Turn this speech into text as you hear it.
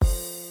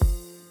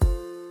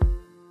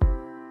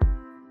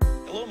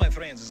Hello, my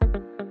friends.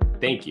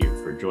 Thank you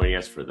for joining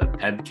us for the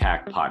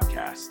PEBCAC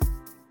podcast,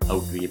 a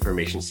weekly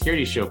information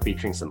security show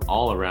featuring some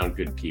all-around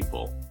good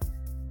people.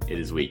 It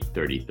is week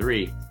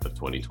 33 of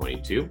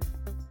 2022.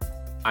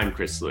 I'm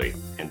Chris Louie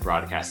and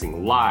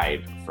broadcasting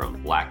live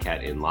from Black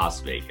Hat in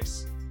Las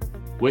Vegas.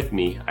 With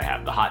me, I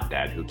have the hot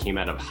dad who came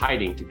out of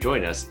hiding to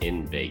join us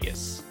in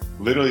Vegas.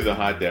 Literally the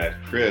hot dad,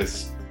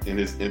 Chris, in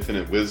his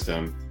infinite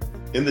wisdom,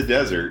 in the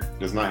desert,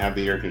 does not have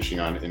the air conditioning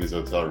on in his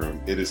hotel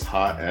room. It is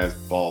hot as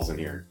balls in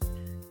here.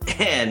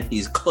 And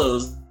he's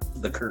closed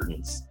the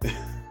curtains.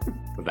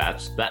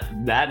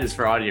 That is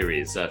for audio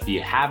reasons. So if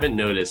you haven't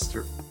noticed,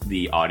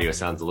 the audio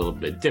sounds a little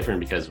bit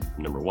different because,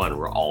 number one,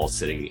 we're all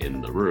sitting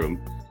in the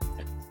room.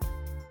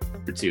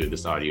 Number two,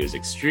 this mic is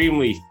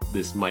extremely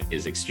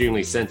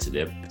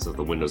sensitive. So if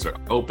the windows are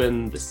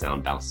open, the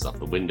sound bounces off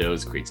the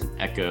windows, creates an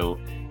echo,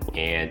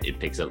 and it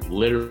picks up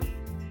literally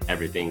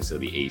everything, so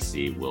the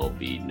AC will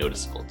be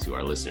noticeable to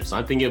our listeners. So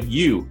I'm thinking of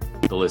you,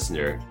 the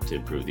listener, to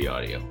improve the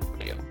audio.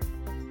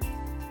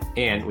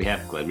 And we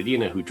have Glenn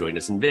Medina, who joined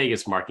us in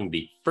Vegas, marking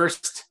the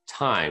first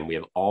time we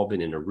have all been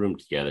in a room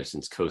together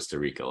since Costa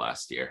Rica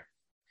last year.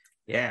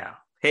 Yeah.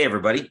 Hey,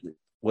 everybody.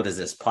 What is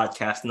this?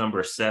 Podcast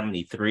number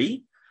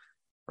 73,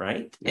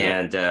 right? Yeah.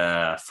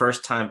 And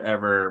first time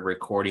ever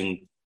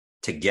recording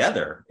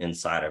together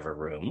inside of a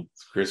room.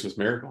 It's a Christmas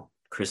miracle.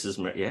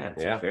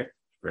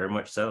 Very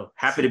much so.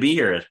 Happy to be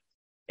here.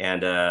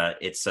 And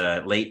it's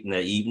late in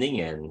the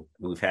evening, and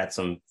we've had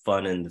some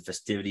fun in the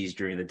festivities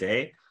during the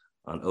day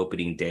on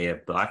opening day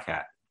of Black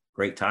Hat.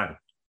 Great time.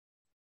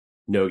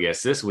 No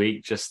guests this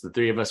week, just the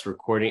three of us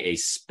recording a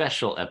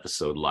special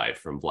episode live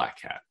from Black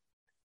Hat.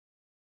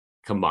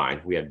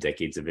 Combined, we have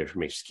decades of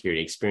information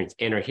security experience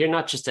and are here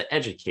not just to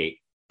educate,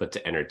 but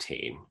to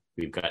entertain.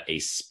 We've got a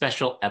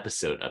special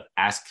episode of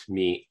Ask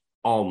Me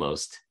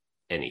Almost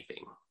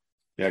Anything.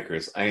 Yeah,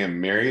 Chris, I am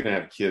married and I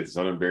have kids.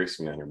 Don't embarrass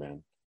me on here,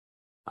 man.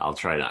 I'll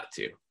try not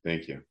to.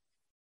 Thank you.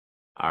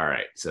 All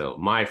right. So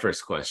my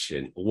first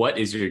question, what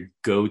is your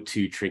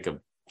go-to drink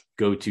of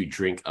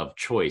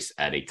choice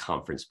at a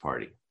conference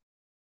party?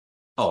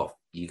 Oh,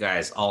 you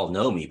guys all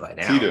know me by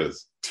now.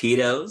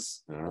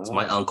 Tito's. It's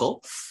my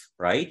uncle,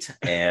 right?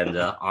 And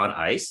on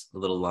ice, a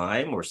little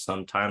lime, or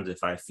sometimes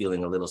if I'm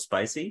feeling a little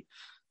spicy,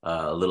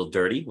 a little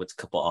dirty with a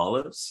couple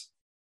olives.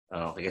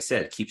 Like I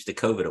said, it keeps the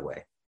COVID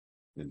away.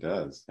 It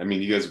does. I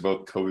mean, you guys are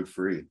both COVID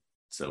free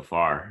so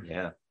far.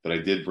 Yeah. But I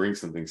did bring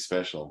something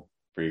special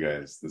for you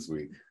guys this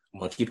week.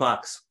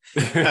 Monkeypox.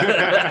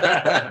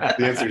 The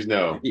answer is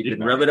no. You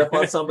didn't rub it up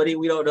on somebody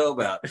we don't know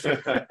about.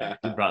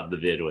 We brought the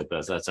vid with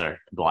us. That's our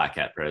Black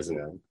Hat present.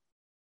 Yeah.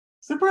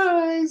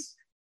 Surprise.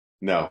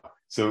 No.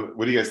 So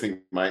what do you guys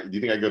think? Do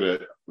you think I go to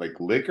like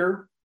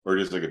liquor or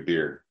just like a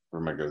beer for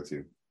my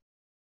go-to?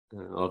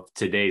 Well, if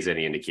today's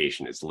any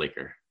indication, it's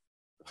liquor.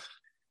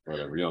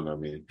 Whatever, you don't know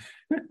me.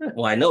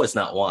 Well, I know it's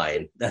not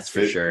wine. That's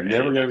for sure.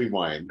 Never gonna be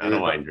wine. I'm a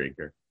wine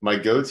drinker. My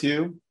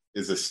go-to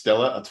is a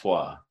Stella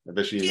Artois. I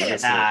bet you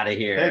get out of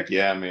here. Heck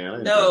yeah,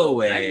 man. No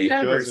way.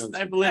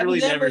 I've literally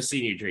never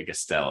seen you drink a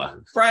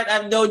Stella. Brian,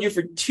 I've known you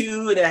for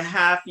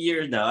 2.5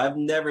 years now. I've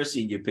never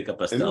seen you pick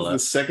up a Stella. And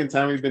this is the second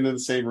time we've been in the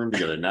same room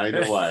together. Now you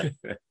know why.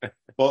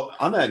 Well,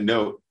 on that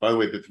note, by the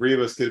way, the three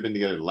of us could have been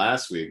together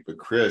last week, but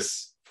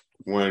Chris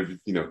wanted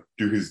to,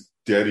 do his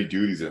daddy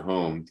duties at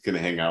home. He's gonna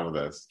hang out with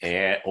us.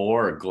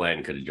 Or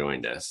Glenn could have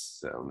joined us.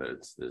 So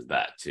there's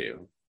that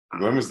too.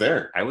 Glenn was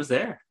there. I was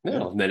there.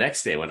 No, the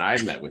next day when I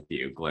met with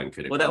you, Glenn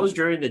could have. Well, that was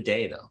during the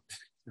day, though.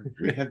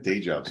 We have day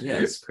jobs.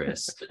 Yes,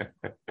 Chris.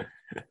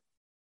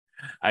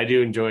 I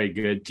do enjoy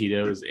good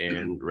Tito's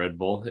and Red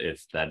Bull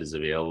if that is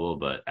available,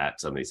 but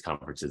at some of these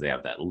conferences, they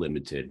have that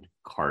limited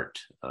cart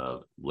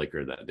of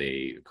liquor that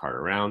they cart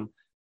around.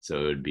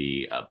 So it would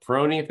be a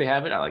Peroni if they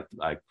have it. I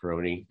like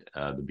Peroni,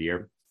 the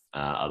beer.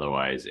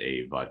 Otherwise,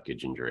 a vodka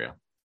ginger ale.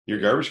 Your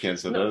garbage can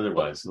said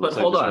otherwise. But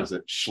hold on.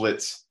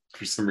 Schlitz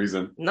for some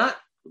reason. Not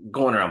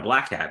going around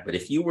Black Hat, but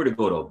if you were to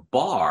go to a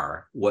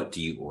bar, what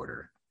do you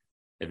order?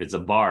 If it's a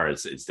bar,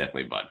 it's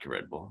definitely vodka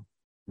Red Bull.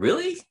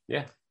 Really?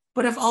 Yeah.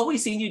 But I've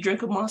always seen you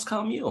drink a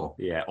Moscow Mule.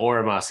 Yeah, or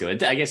a Moscow.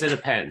 I guess it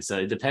depends. So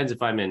it depends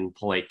if I'm in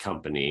polite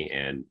company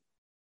and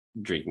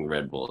drinking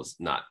Red Bull is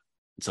not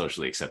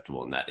socially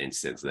acceptable in that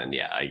instance. Then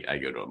yeah, I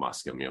go to a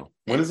Moscow Mule.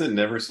 When is it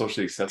never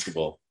socially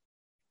acceptable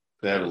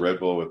to have a Red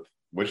Bull with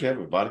what you have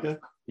with vodka?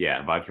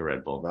 Yeah, vodka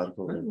Red Bull. Vodka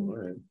Red Bull.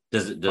 All right.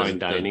 Does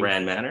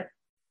brand matter?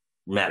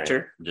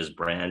 Does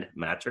brand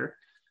matter?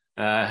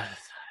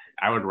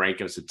 I would rank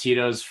them. So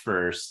Tito's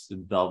first,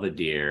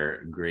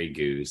 Belvedere, Grey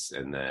Goose,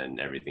 and then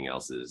everything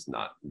else is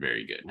not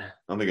very good. I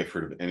don't think I've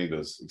heard of any of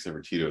those except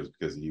for Tito's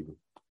because of you.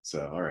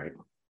 So, all right.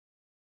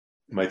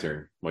 My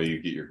turn. While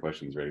you get your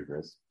questions ready,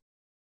 Chris.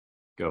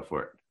 Go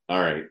for it.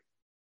 All right.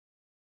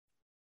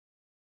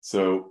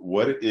 So,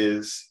 what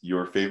is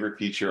your favorite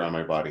feature on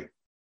my body?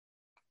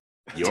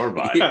 Your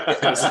body.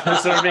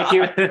 So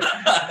making,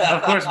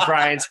 of course,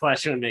 Brian's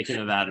question would make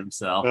him about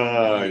himself.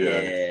 Oh,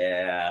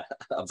 yeah.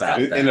 About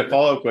that. And the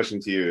follow-up question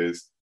to you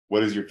is,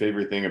 what is your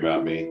favorite thing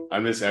about me?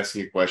 I'm just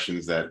asking you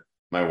questions that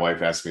my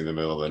wife asks me in the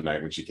middle of the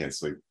night when she can't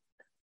sleep.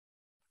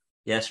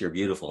 Yes, you're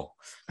beautiful.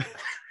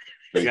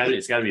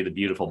 It's got to be the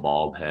beautiful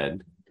bald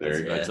head.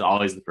 That's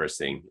always the first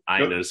thing I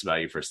notice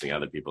about you. First thing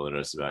other people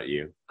notice about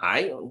you.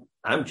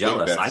 I'm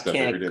jealous.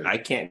 I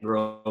can't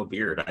grow a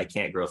beard. I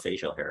can't grow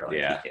facial hair.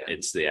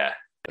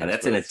 And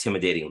that's an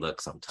intimidating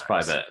look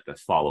sometimes. It's probably the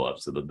follow up.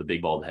 So the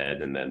big bald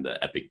head and then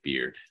the epic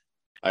beard.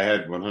 I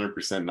had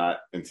 100% not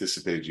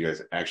anticipated you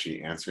guys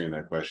actually answering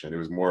that question. It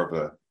was more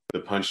of the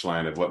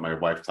punchline of what my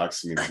wife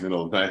talks to me in the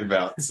middle of the night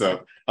about.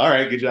 So, all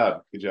right, good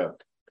job.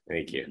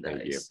 Thank you. Nice.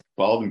 Thank you.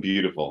 Bald and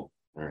beautiful.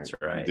 All right, that's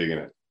right. I'm digging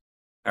it.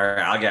 All right,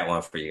 I'll get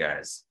one for you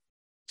guys.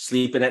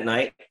 Sleeping at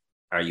night,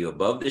 are you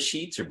above the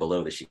sheets or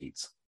below the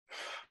sheets?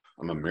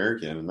 I'm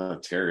American. I'm not a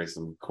terrorist.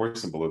 Of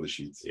course, I'm below the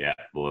sheets. Yeah,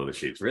 below the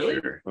sheets. Really?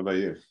 Sure. What about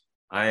you?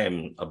 I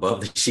am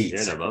above the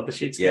sheets. You're above the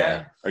sheets?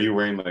 Yeah. Are you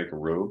wearing like a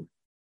robe?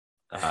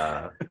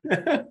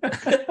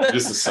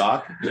 Just a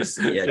sock? Just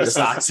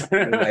socks.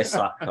 My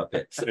sock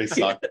puppet. A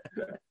sock.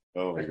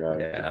 Oh my god.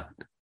 Yeah.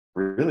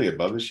 Really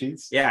above the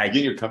sheets? Yeah. I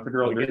get your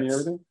comforter all dirty and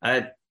everything?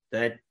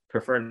 I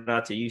prefer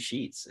not to use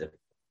sheets.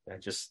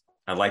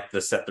 I like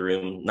to set the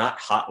room not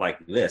hot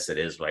like this it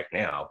is right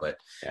now, but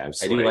I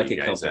do like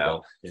it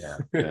comfortable. Yeah.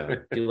 I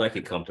do like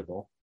it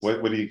comfortable.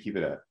 What do you keep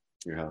it at,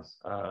 your house?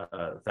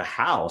 The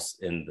house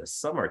in the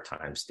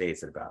summertime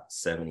stays at about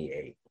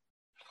 78.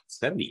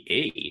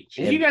 78.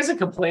 You guys are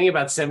complaining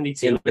about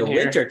 72 in the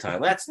winter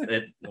time. That's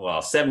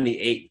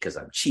 78 because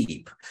I'm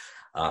cheap.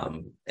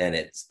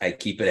 And I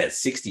keep it at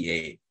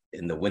 68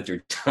 in the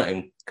winter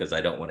time because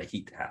I don't want to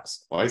heat the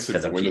house. Well, I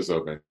sit the windows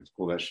open to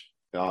cool that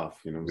off,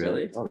 you know.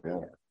 Really? Oh yeah.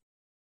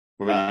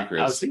 What about you,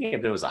 Chris? I was thinking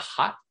if there was a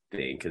hot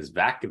thing because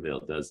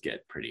Vacaville does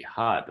get pretty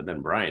hot, but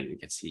then Brian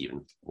gets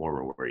even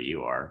warmer where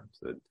you are.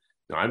 So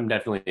no, I'm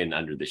definitely an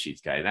under the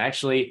sheets guy. And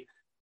actually,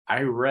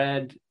 I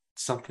read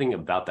something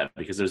about that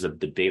because there's a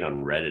debate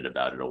on Reddit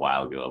about it a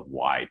while ago of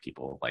why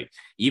people like,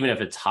 even if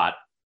it's hot,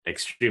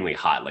 extremely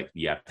hot, like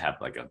you have to have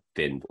like a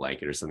thin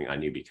blanket or something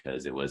on you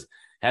because it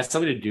has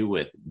something to do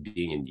with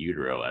being in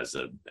utero as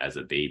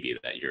a baby,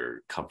 that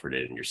you're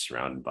comforted and you're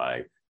surrounded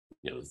by,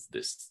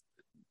 this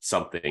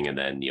something. And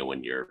then,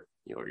 when you're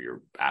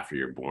after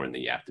you're born,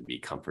 then you have to be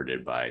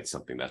comforted by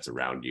something that's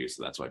around you.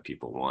 So that's why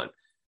people want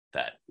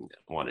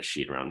a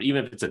sheet around,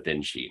 even if it's a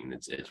thin sheet and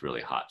it's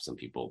really hot. Some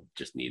people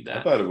just need that.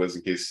 I thought it was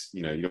in case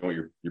you don't want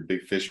your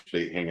big fish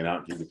plate hanging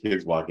out in case the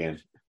kids walk in.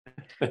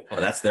 Well,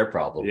 that's their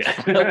problem.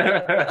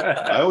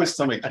 Yeah. I always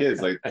tell my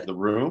kids, like, the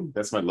room,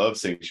 that's my love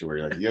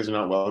sanctuary. Like, you guys are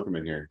not welcome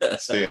in here.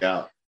 Stay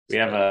out. We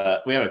have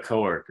a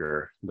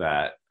coworker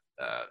that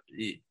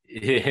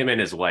him and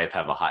his wife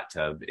have a hot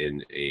tub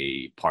in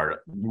a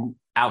part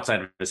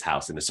outside of his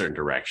house in a certain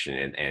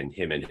direction, and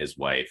him and his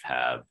wife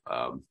have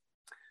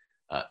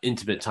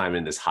intimate time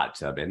in this hot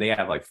tub, and they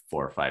have like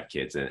 4 or 5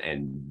 kids,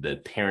 and the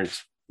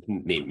parents,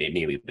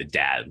 mainly the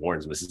dad,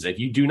 warns them, says, if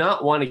you do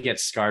not want to get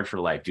scarred for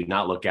life, do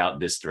not look out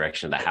this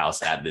direction of the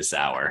house at this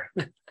hour.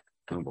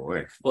 Oh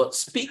boy. Well,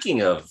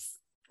 speaking of,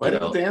 why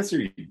don't they answer,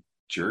 you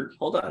jerk?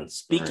 Hold on.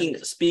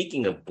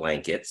 Speaking of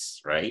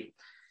blankets, right?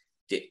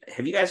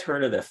 Have you guys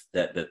heard of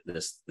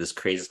this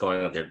craze that's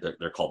going on?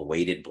 They're called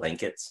weighted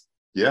blankets.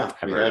 Yeah,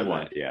 we had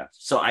one. Yeah.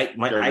 So I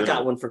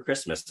got one for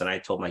Christmas, and I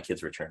told my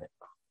kids return it.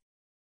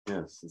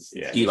 Yes.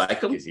 Do you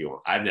like them?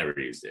 I've never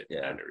used it.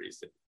 Yeah, I've never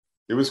used it.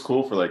 It was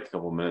cool for like a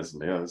couple of minutes.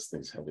 And this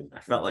thing's heavy. I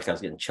felt like I was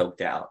getting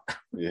choked out.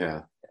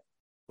 Yeah.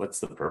 What's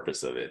the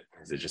purpose of it?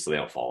 Is it just so they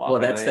don't fall off? Well,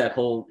 that's that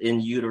whole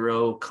in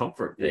utero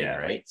comfort thing,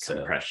 right?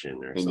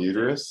 Compression or in something.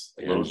 Uterus?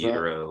 In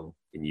utero.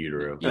 In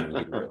utero. In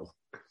utero.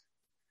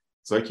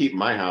 So I keep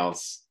my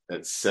house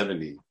at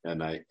 70 at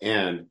night,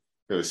 and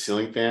it was a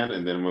ceiling fan,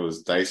 and then one of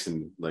those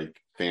Dyson like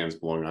fans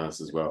blowing on us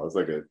as well. It's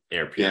like a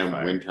air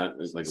purifier. Wind tunnel.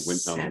 It's like a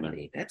wind tunnel in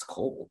there. That's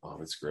cold. Oh,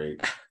 that's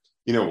great.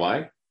 You know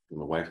why? When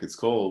my wife gets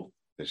cold,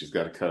 then she's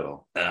got to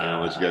cuddle.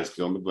 I'll let you guys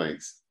fill in the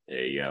blanks.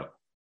 There you go.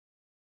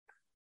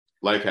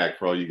 Life hack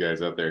for all you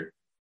guys out there.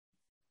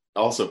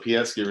 Also,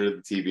 P.S. Get rid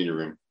of the TV in your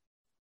room.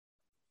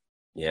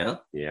 Yeah.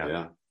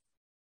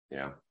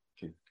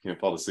 Can't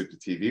fall asleep to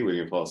TV. What are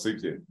you gonna fall asleep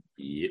to?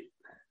 Yep.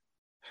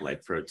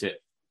 Life pro tip.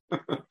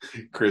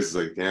 Chris is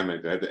like, damn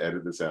it, I had to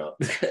edit this out.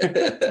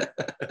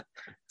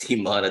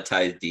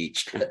 Demonetized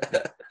each.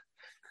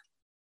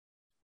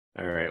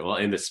 All right. Well,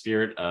 in the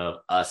spirit of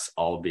us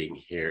all being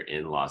here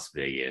in Las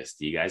Vegas,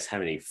 do you guys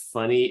have any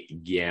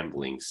funny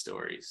gambling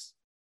stories?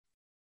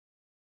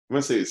 I'm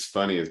gonna say it's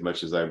funny as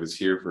much as I was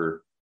here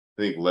for,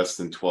 I think, less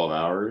than 12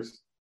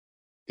 hours.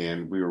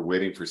 And we were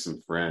waiting for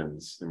some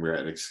friends, and we were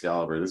at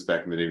Excalibur. This is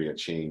back in the day we had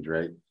change,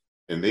 right?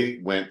 And they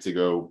went to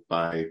go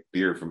buy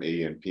beer from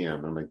AM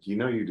PM. I'm like,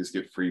 you just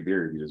get free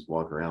beer if you just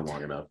walk around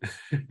long enough.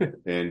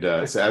 And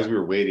so as we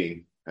were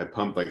waiting, I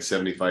pumped like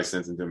 75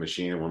 cents into a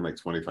machine and won like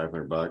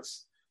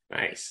 $2,500.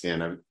 Nice.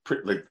 And I'm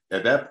like,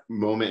 at that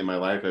moment in my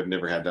life, I've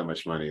never had that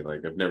much money.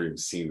 Like, I've never even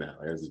seen that.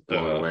 Like, I was just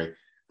blown away.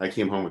 I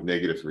came home with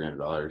negative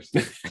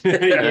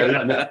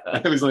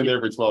 $300. I was only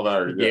there for 12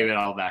 hours. Gave it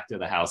all back to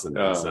the house and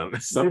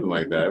something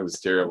like that. It was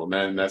terrible,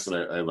 man. And that's when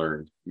I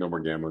learned no more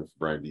gambling for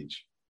Brian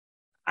Beach.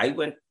 I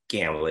went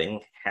gambling,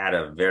 had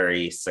a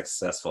very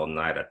successful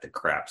night at the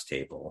craps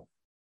table.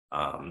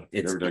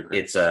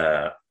 It's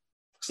a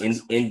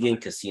Indian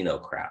casino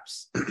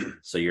craps.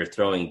 So you're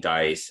throwing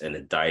dice, and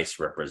the dice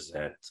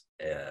represent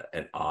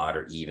an odd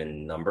or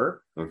even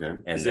number. Okay.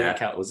 And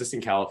was this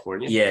in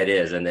California? Yeah, it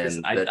is. And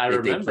then I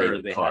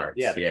remember they cards.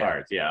 The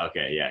cards. Yeah.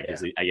 Okay. Yeah.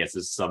 Because I guess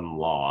there's some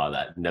law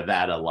that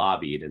Nevada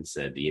lobbied and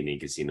said the Indian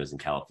casinos in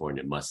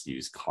California must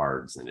use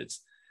cards, and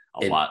it's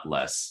a lot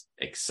less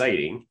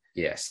exciting.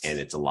 Yes. And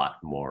it's a lot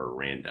more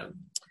random.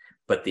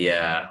 But we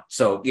had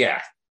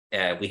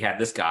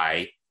this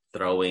guy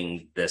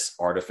throwing this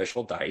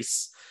artificial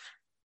dice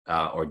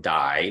or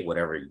die,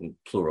 whatever,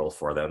 plural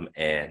for them.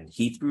 And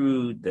he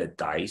threw the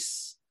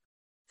dice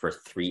for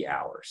 3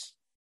 hours.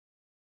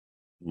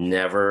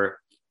 Never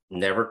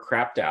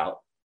crapped out,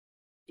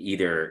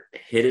 either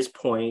hit his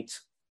point,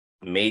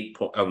 made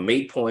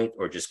point,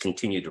 or just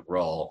continued to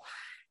roll.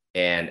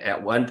 And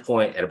at one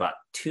point, at about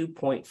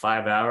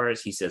 2.5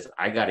 hours, he says,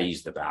 I got to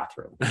use the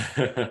bathroom.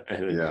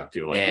 No.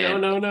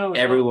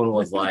 Everyone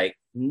was like,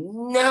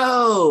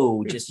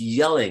 no, just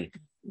yelling.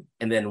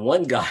 And then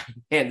one guy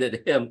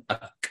handed him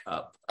a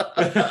cup.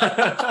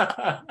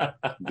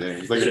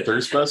 It's like a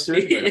thirst buster,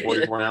 like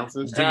 44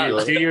 ounces.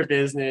 Do your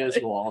business.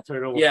 We'll all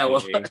turn away. Yeah,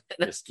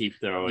 just keep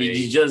throwing.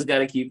 You just got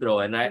to keep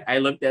throwing. I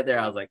looked at there.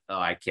 I was like, oh,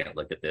 I can't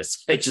look at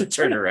this. I just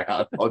turned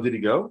around. Oh, did he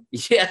go?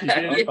 Yeah.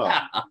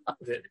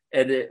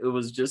 And it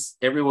was just,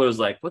 everyone was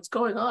like, what's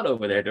going on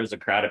over there? There's a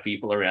crowd of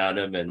people around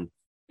him. And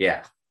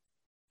yeah,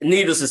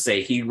 needless to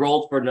say, he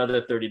rolled for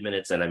another 30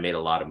 minutes and I made a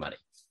lot of money.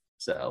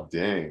 So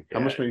dang, how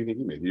much money do you think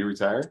you made? Did you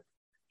retire?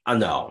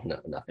 No,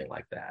 nothing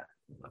like that.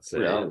 That's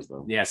 3 hours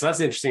though. Yeah, so that's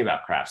interesting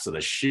about craps. So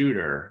the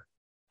shooter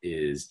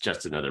is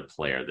just another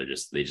player.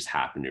 They just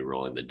happen to be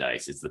rolling the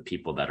dice. It's the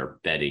people that are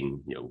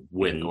betting,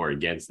 with or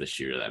against the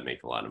shooter that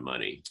make a lot of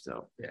money.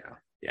 So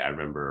yeah. I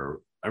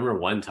remember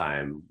one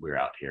time we were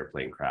out here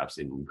playing craps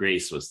and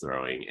Grace was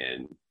throwing,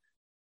 and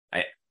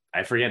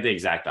I forget the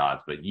exact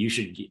odds, but you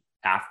should get,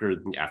 after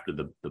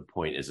the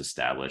point is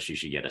established, you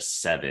should get a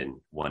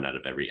 7, 1 out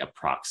of every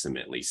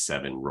approximately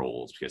 7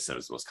 rolls, because 7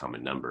 is the most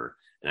common number.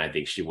 And I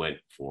think she went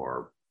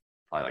for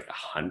probably like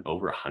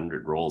over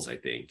 100 rolls, I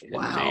think, and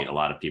made a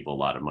lot of people a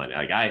lot of money.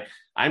 Like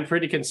I'm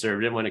pretty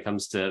conservative when it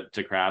comes to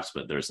craps,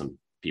 but there's some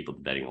people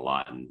betting a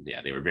lot, and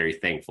yeah, they were very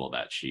thankful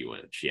that she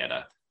had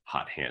a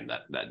hot hand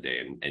that day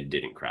and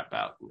didn't crap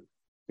out.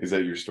 Is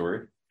that your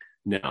story?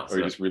 No,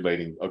 or just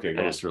relating? Okay,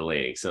 I'm just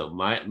relating. So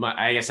my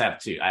I guess I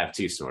have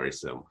two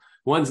stories. So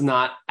one's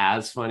not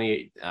as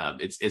funny.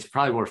 It's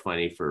probably more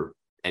funny for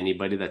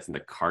anybody that's in the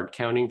card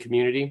counting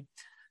community.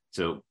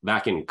 So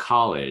back in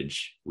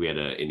college, we had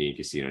an Indian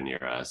casino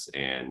near us,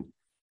 and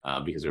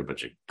because we were a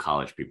bunch of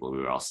college people, we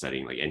were all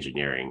studying like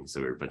engineering,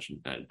 so we were a bunch of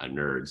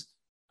nerds.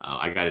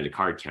 I got into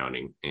card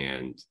counting,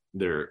 and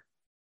the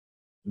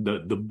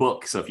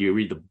book. So if you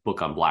read the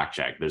book on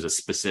blackjack, there's a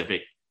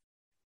specific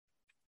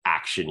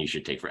action you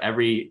should take for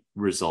every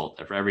result,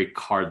 for every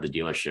card the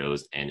dealer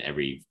shows, and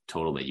every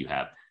total that you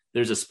have.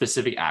 There's a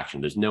specific action.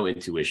 There's no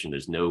intuition.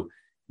 There's no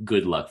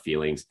good luck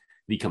feelings.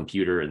 The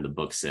computer in the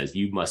book says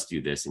you must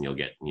do this and you'll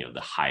get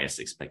the highest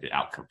expected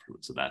outcome from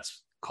it. So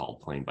that's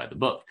called playing by the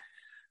book.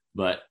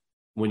 But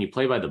when you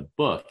play by the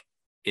book,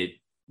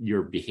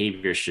 your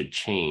behavior should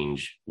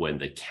change when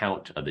the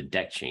count of the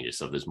deck changes.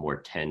 So if there's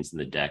more 10s in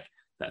the deck,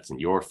 that's in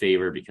your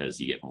favor because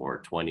you get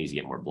more 20s, you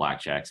get more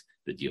blackjacks,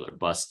 the dealer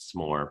busts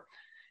more.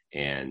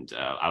 And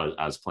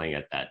I was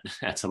playing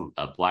at some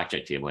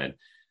blackjack table, and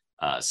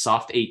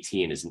soft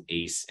 18 is an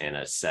ace and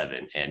a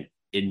 7, and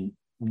in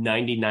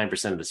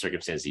 99% of the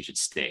circumstances you should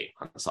stay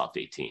on the soft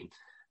 18.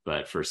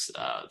 But for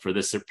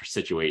this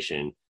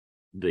situation,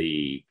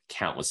 the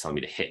count was telling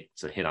me to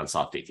hit on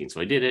soft 18,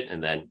 so I did it,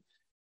 and then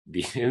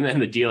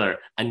the dealer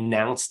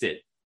announced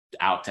it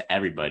out to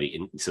everybody,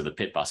 and so the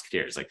pit boss could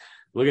hear. It's like,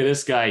 look at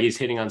this guy, he's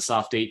hitting on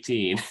soft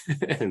 18.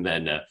 And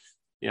then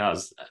I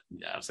was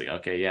like,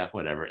 okay, yeah,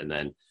 whatever. And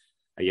then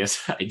I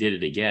guess I did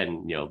it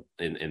again, with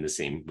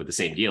the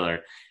same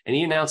dealer, and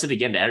he announced it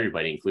again to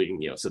everybody, including,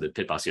 so the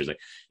pit boss here was like,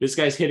 this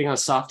guy's hitting on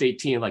soft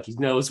 18, like he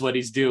knows what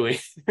he's doing.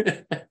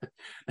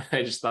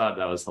 I just thought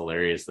that was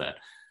hilarious that,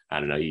 I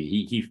don't know,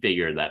 he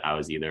figured that I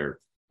was either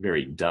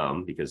very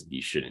dumb because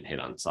you shouldn't hit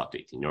on soft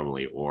 18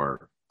 normally,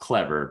 or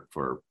clever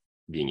for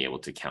being able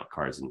to count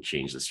cards and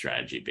change the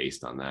strategy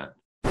based on that.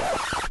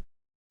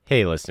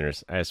 Hey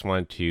listeners, I just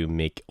wanted to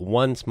make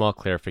one small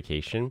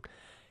clarification.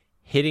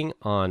 Hitting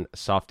on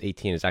soft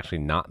 18 is actually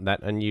not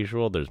that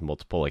unusual. There's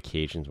multiple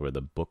occasions where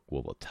the book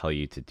will tell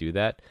you to do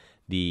that.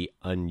 The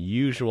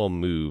unusual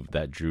move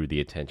that drew the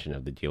attention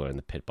of the dealer and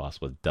the pit boss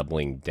was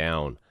doubling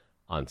down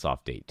on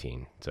soft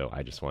 18. So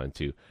I just wanted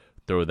to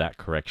throw that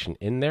correction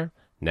in there.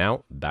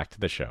 Now, back to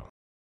the show.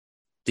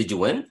 Did you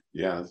win?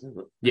 Yeah,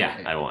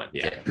 I won.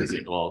 Yeah.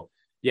 Well,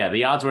 yeah,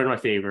 the odds were in my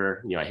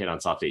favor. I hit on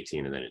soft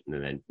 18, and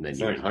then it's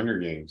like Hunger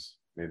Games.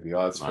 Maybe the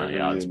odds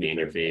be in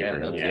your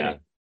favor. Yeah.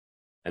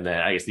 And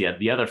then I guess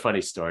the other funny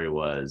story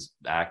was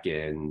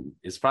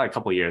it's probably a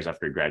couple of years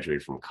after I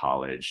graduated from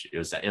college. It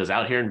was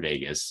out here in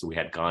Vegas. So we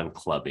had gone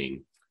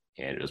clubbing,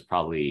 and it was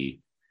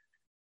probably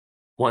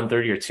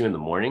 1:30 or 2 in the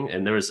morning,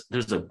 and there's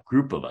a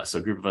group of us. So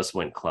a group of us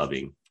went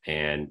clubbing,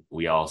 and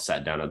we all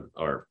sat down,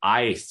 or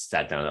I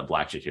sat down at a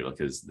blackjack table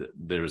because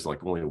there was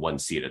like only one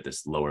seat at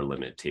this lower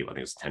limit table. I think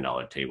it was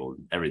 $10 table.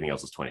 Everything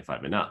else was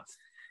 25 and up.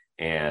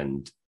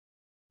 And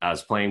I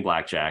was playing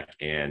blackjack,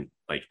 and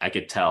like I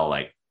could tell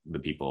like the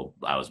people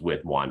I was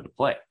with wanted to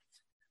play.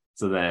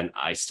 So then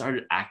I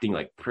started acting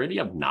like pretty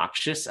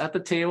obnoxious at the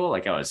table.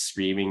 Like I was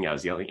screaming, I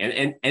was yelling,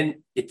 and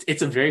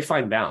it's a very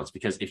fine balance,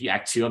 because if you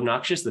act too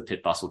obnoxious, the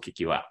pit boss will kick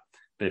you out.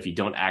 But if you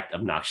don't act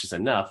obnoxious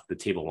enough, the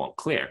table won't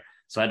clear.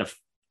 So I had to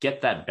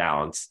get that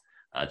balance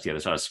together.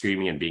 So I was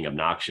screaming and being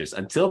obnoxious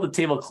until the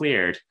table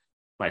cleared.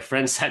 My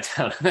friend sat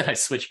down, and then I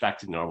switched back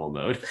to normal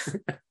mode.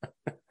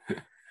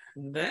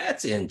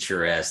 That's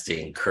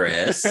interesting,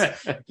 Chris.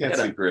 Can't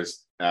see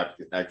Chris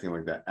acting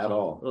like that at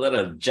all. A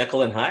little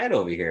Jekyll and Hyde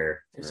over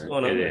here. What's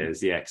going on? It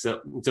is, yeah.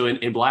 So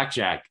in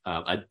blackjack,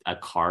 a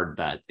card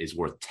that is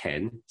worth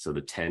 10, so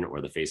the 10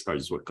 or the face card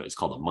is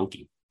called a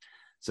monkey.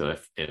 So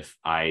if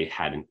I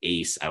had an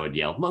ace, I would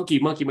yell monkey,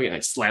 monkey, monkey, and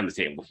I'd slam the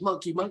table,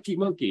 monkey, monkey,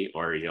 monkey.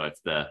 Or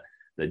if the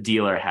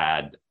dealer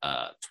had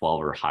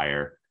 12 or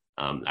higher,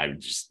 I would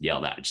just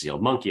yell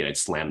monkey, and I'd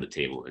slam the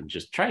table and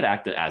just try to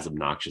act as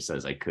obnoxious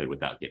as I could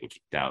without getting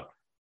kicked out,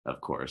 of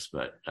course.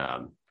 But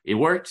it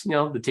worked.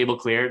 The table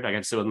cleared. I got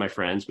to sit with my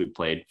friends. We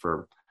played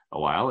for a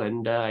while,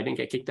 and I didn't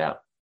get kicked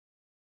out.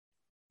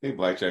 I think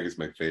blackjack is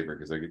my favorite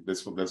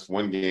because that's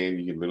one game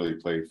you can literally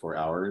play for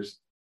hours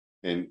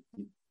and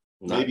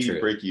maybe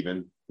break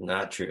even.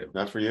 Not true.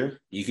 Not for you?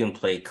 You can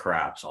play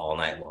craps all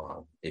night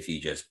long if you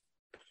just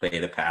play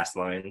the pass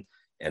line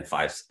and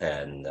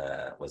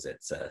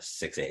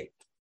 6-8.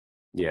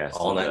 Yeah,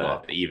 all night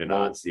long. Even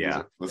odds.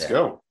 Yeah. Let's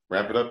go.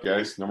 Wrap it up,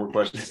 guys. No more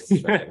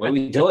questions. What are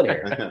we doing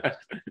here?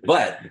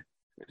 But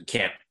you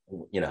can't,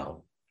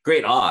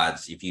 great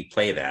odds if you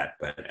play that.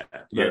 But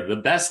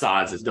the best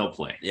odds is don't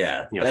play.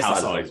 Yeah.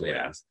 House always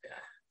wins. Yeah.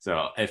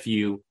 So if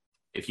you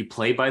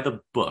play by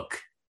the book,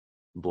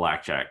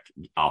 blackjack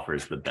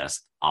offers the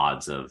best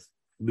odds of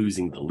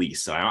losing the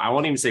least. So I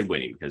won't even say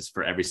winning, because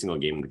for every single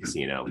game in the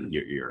casino,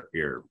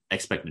 your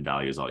expected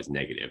value is always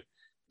negative.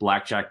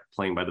 Blackjack,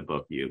 playing by the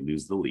book, you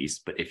lose the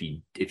least. But if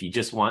you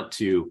just want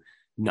to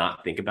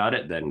not think about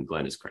it, then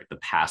Glenn is correct. The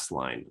pass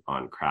line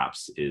on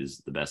craps is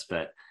the best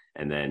bet.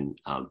 And then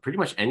pretty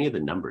much any of the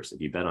numbers, if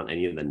you bet on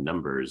any of the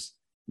numbers,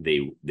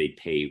 they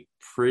pay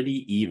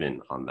pretty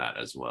even on that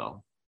as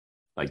well.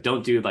 Like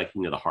don't do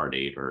the hard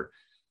eight or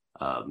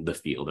the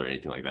field or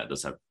anything like that.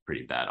 Those have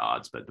pretty bad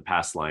odds, but the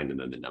pass line and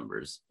then the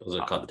numbers. Those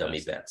are called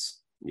dummy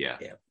bets. Yeah.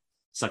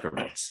 Sucker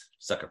bets.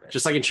 Sucker bets.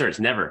 Just like insurance.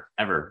 Never,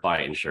 ever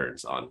buy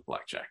insurance on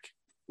blackjack.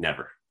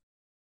 Never.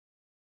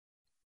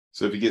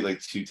 So if you get like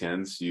 2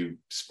 10s, you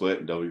split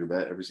and double your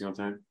bet every single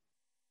time?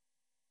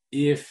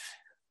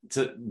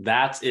 So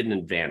that's in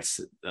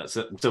advance.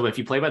 So if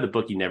you play by the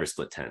book, you never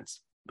split 10s.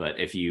 But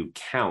if you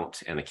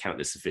count and the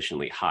count is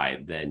sufficiently high,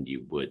 then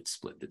you would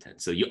split the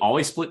 10s. So you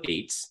always split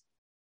 8s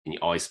and you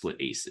always split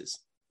aces.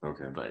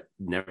 Okay. But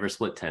never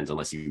split 10s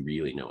unless you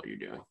really know what you're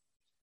doing.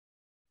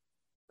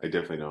 I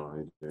definitely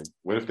know.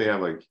 What if they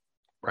have like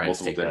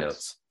Brian's multiple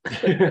decks?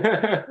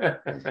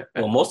 Notes.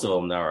 Well, most of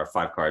them now are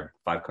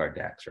 5-card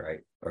decks, right?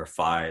 Or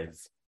 5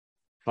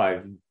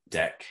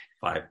 deck.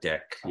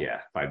 5-deck. Yeah,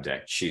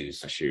 5-deck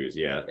shoes. Shoes,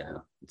 yeah.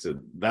 So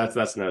that's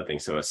another thing.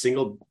 So a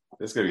single.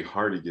 It's gonna be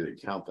hard to get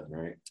it count then,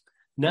 right?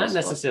 Not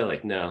necessarily.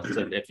 No.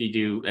 So if you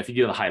do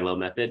the high-low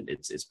method,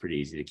 it's pretty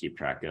easy to keep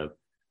track of.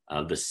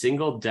 The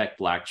single deck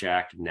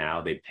blackjack,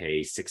 now they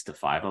pay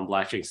 6-5 on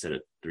blackjack instead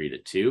of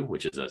 3-2,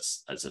 which is a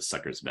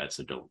sucker's bet.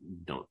 So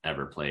don't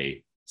ever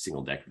play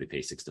single deck if they pay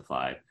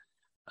 6-5.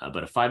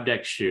 But a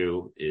 5-deck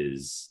shoe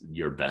is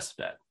your best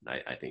bet,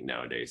 I think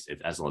nowadays,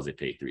 as long as they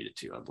pay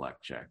 3-2 on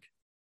blackjack.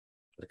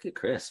 Look at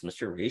Chris,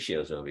 Mr.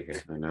 Ratios over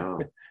here. I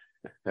know.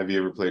 Have you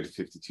ever played a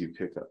 52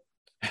 pickup?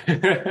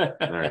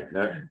 All right.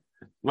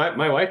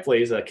 My wife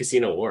plays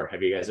Casino War.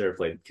 Have you guys ever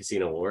played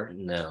Casino War?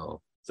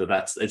 No. So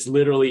it's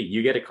literally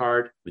you get a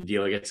card, the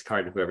dealer gets a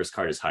card, and whoever's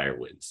card is higher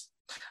wins.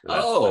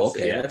 So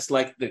okay. Yeah. That's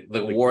like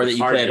the war that you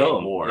play at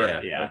home. War.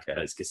 Yeah.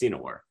 Okay. It's Casino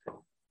War.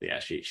 Yeah,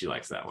 she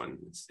likes that one.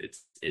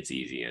 It's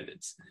easy, and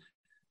it's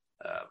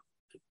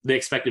the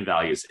expected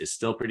value is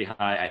still pretty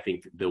high. I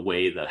think the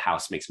way the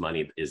house makes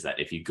money is that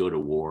if you go to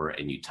war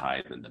and you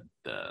tie, then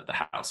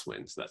the house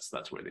wins.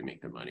 That's where they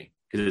make their money,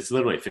 because it's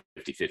literally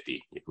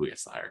 50-50 who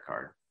gets the higher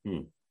card.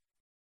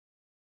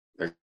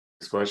 Next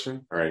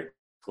question. All right.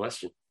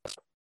 Question.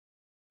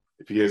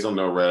 If you guys don't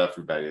know right off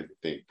the bat, I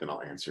think then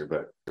I'll answer.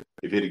 But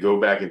if you had to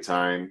go back in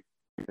time,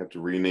 you have to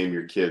rename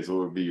your kids, what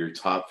would be your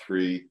top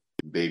 3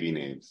 baby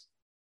names?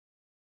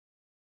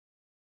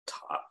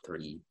 Top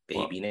 3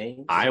 baby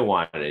names? I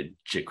wanted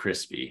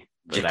Crispy,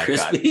 but that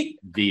got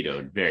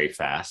vetoed very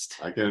fast.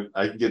 I can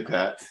get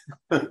that.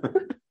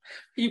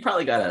 You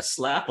probably got a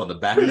slap on the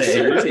back of the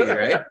head too,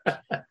 right?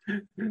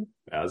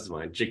 That was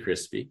mine,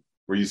 Crispy.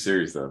 Were you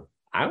serious though?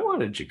 I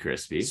wanted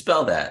Crispy.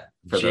 Spell that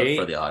for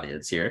the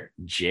audience here.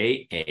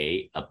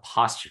 JA''CRISPY.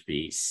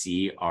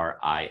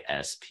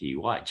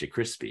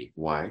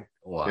 Why?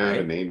 Why? You have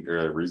a name or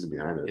a reason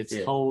behind it. It's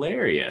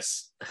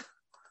hilarious.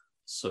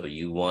 So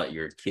you want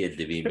your kid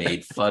to be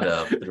made fun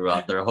of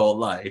throughout their whole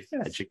life?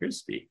 Yeah,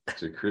 Crispy.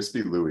 It's a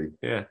crispy Louis.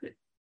 Yeah.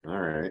 All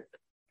right.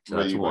 So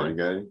What that's you one.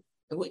 guy?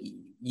 What,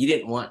 you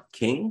didn't want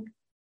King?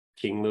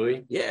 King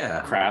Louis.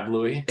 Yeah. Crab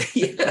Louis.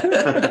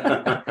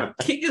 Yeah.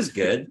 King is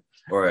good.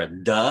 Or a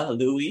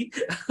Louis.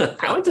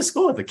 I went to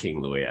school with the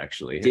King Louis,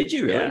 actually. Did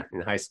you really? Yeah,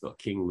 in high school.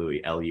 King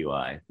Louis,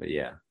 LUI. But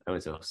yeah, I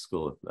went to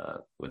school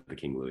with the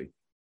King Louis.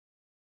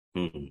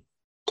 Hmm.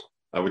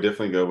 I would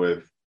definitely go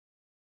with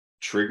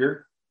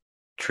Trigger,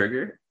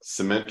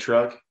 Cement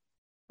Truck,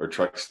 or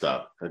Truck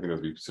Stop. I think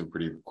those would be some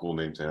pretty cool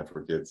names to have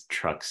for kids.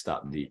 Truck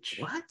Stop Beach.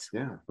 What?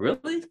 Yeah.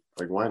 Really?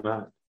 Like, why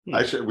not?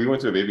 Hmm. We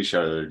went to a baby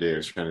shower the other day. I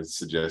was trying to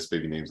suggest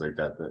baby names like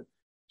that, but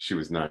she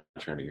was not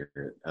trying to hear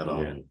it at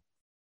all. Yeah.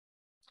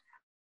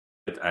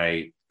 If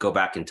I go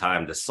back in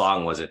time, the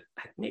song wasn't,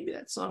 maybe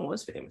that song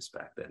was famous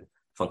back then.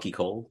 Funky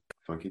Cold.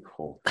 Funky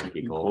Cold.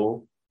 Funky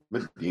Cold.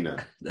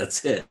 Medina.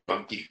 That's it.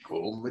 Funky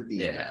Cold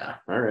Medina. Yeah.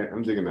 All right.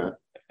 I'm digging that.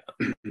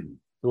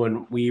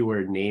 When we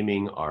were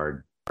naming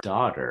our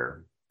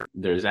daughter,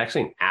 there's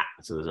actually an app.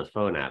 So there's a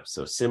phone app.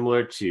 So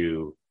similar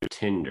to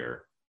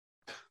Tinder,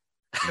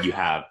 you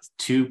have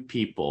two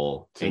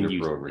people and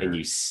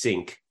you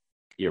sync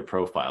your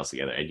profiles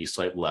together, and you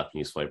swipe left and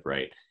you swipe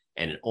right,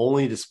 and it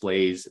only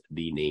displays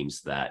the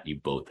names that you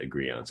both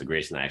agree on. So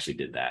Grace and I actually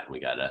did that, and we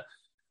got a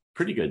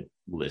pretty good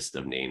list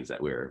of names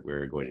that we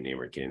were going to name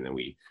our kid, and then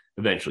we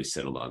eventually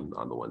settled on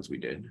the ones we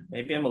did.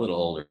 Maybe I'm a little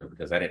older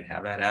because I didn't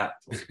have that app.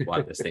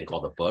 What, this thing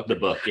called the book? The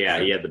book, yeah,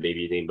 he had the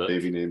baby name book.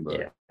 Baby name book.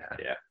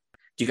 Yeah.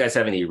 Do you guys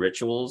have any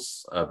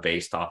rituals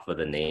based off of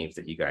the names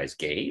that you guys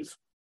gave?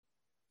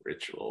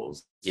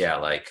 Rituals. Yeah,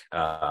 like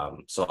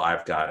so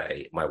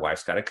my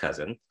wife's got a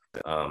cousin.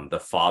 The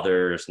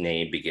father's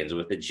name begins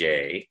with a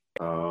J.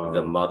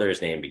 The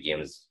mother's name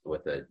begins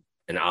with an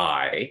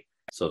I.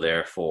 So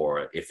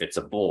therefore, if it's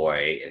a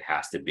boy, it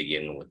has to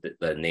begin with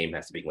the name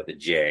has to begin with a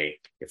J.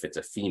 If it's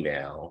a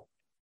female,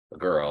 a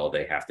girl,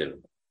 they have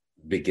to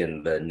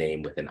begin the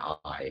name with an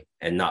I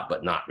and not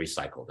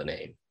recycle the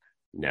name.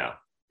 No.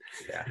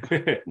 Yeah.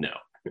 No.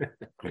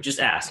 I'm just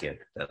asking.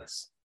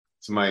 That's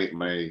So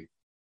my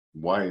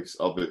wife's,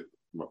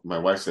 my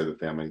wife's side of the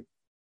family,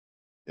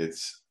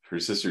 it's her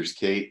sister's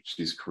Kate,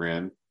 she's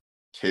Corinne,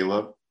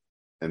 Caleb,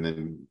 and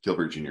then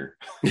Gilbert Jr.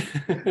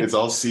 It's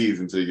all C's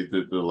until you get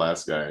to the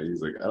last guy.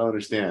 He's like, I don't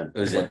understand.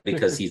 is it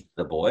because he's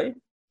the boy?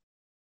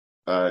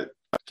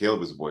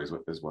 Caleb is a boy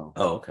as well.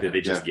 Oh, okay. Did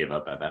they just give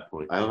up at that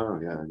point? I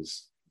don't know. Yeah,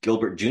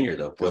 Gilbert Jr.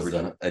 though.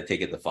 Gilbert I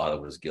take it the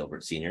father was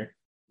Gilbert Sr.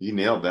 you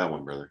nailed that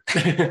one, brother.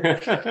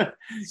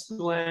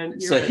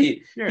 Glenn, So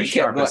he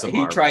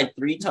he tried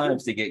 3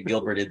 times to get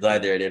Gilbert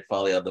inside there, and then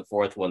finally on the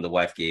 4th one, the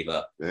wife gave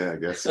up. Yeah, I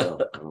guess so.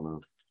 I don't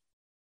know.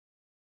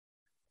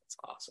 That's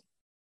awesome.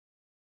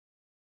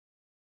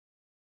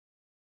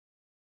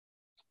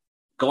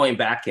 Going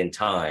back in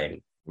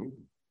time,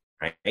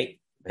 right?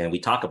 And we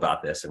talk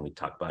about this, and we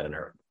talk about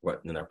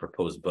in our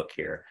proposed book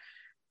here,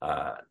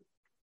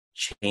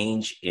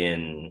 change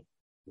in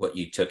what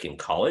you took in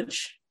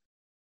college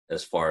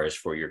as far as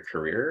for your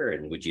career,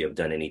 and would you have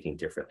done anything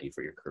differently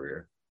for your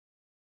career?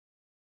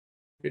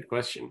 Good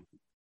question.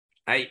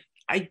 I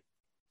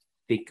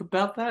think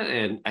about that,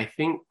 and I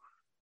think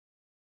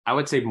I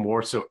would say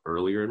more so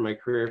earlier in my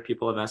career.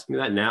 People have asked me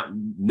that.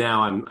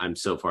 Now I'm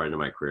so far into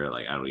my career,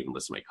 like I don't even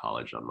list my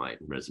college on my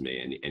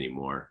resume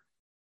anymore.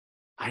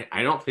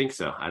 I don't think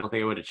so. I don't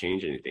think I would have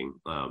changed anything.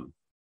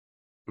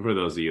 For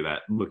those of you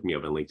that look me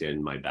up on LinkedIn,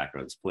 my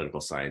background is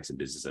political science and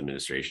business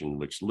administration,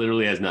 which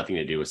literally has nothing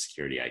to do with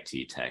security,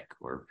 IT, tech,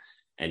 or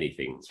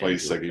anything. That's why you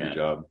suck at your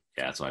job.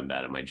 Yeah, that's why I'm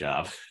bad at my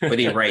job. But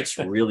he writes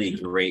really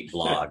great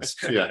blogs.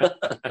 Yeah.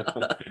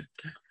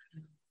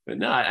 But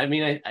no, I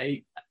mean,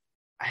 I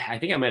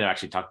think I might have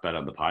actually talked about it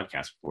on the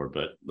podcast before,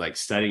 but like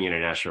studying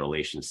international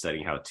relations,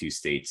 studying how two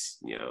states,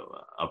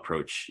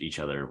 approach each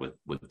other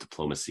with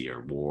diplomacy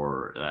or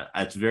war,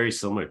 that's very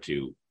similar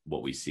to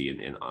what we see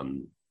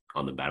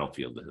on the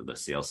battlefield, the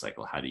sales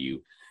cycle. How do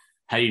you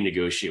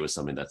negotiate with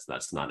something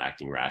that's not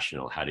acting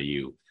rational? How do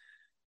you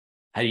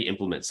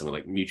implement something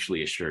like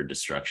mutually assured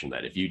destruction,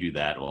 that if you do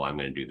that, well, I'm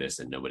going to do this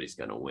and nobody's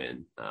going to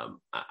win?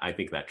 I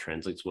think that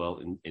translates well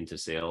into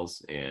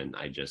sales. And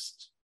I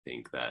just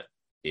think that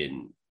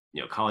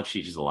college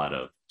teaches a lot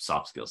of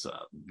soft skills. So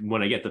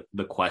when I get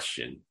the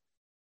question,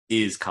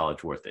 is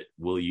college worth it?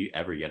 Will you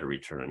ever get a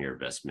return on your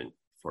investment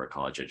for a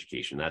college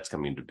education? That's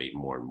coming to debate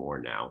more and more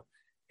now.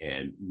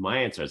 And my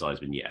answer has always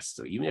been yes.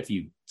 So even if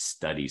you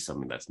study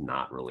something that's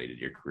not related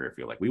to your career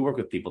field, like we work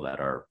with people that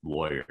are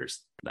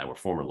lawyers, that were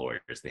former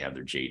lawyers, they have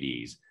their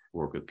JDs,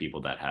 work with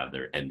people that have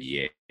their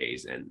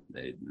MBAs, and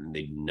they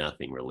do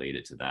nothing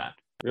related to that.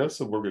 We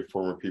also work with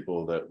former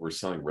people that were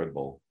selling Red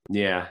Bull.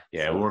 Yeah.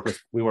 So.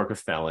 We work with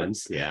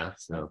felons. Yeah.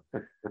 So,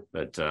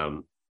 but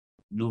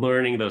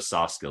learning those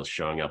soft skills,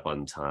 showing up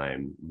on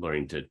time,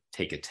 learning to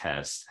take a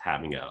test,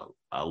 having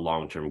a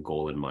long-term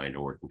goal in mind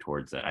or working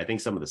towards that. I think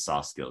some of the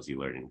soft skills you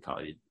learn in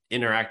college,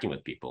 interacting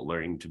with people,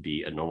 learning to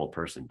be a normal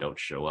person, don't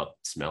show up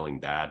smelling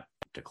bad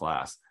to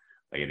class.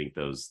 Like I think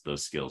those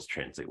skills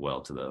translate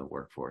well to the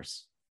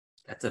workforce.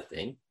 That's a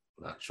thing.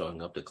 Not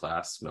showing up to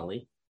class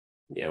smelly.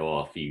 Yeah,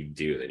 well, if you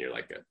do, then you're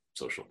like a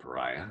social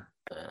pariah.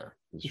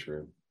 That's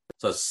true.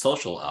 So it's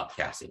social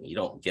outcasting. You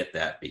don't get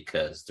that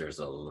because there's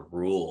a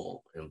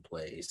rule in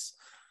place.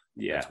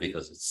 Yeah, it's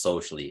because it's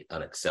socially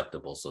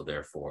unacceptable. So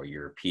therefore,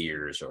 your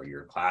peers or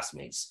your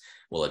classmates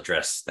will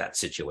address that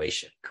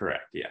situation.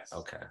 Correct. Yes.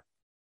 Okay.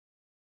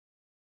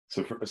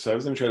 So I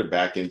was going to try to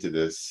back into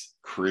this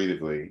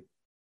creatively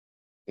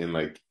and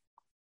like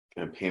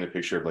kind of paint a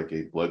picture of like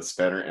a blood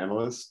spatter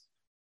analyst,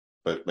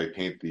 but like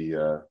paint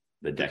the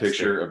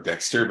picture of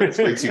Dexter, but it's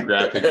way too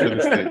graphic for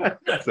this thing.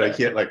 So I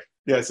can't like,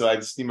 yeah. So I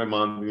just need my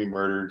mom to be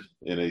murdered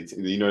in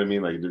you know what I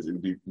mean? Like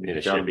it'd be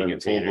found in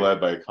full blood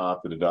by a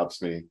cop that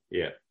adopts me.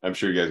 Yeah. I'm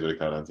sure you guys would have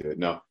caught on to it.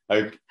 No,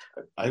 I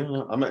don't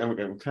know.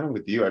 I'm kind of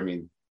with you. I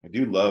mean, I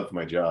do love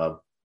my job.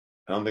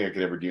 I don't think I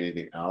could ever do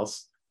anything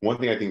else. One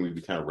thing I think would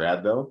be kind of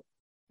rad though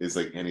is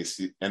like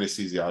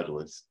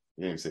anesthesiologist.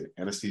 You can't even say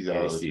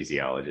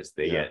anesthesiologist.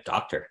 They get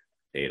doctor.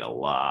 They get a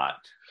lot.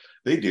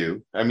 They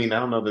do. I mean, I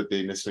don't know that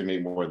they necessarily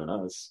make more than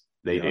us.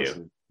 They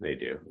do. They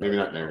do. Maybe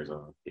not in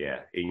Arizona.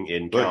 Yeah,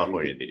 in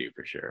California they do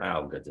for sure.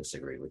 I'll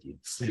disagree with you.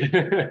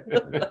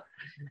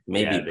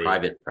 Maybe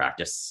private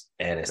practice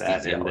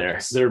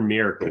anesthesiologists. They're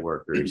miracle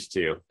workers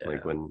too. Yeah.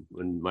 Like when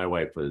my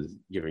wife was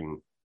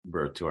giving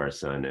birth to our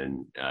son,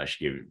 and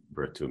she gave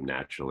birth to him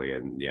naturally,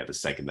 and yeah, the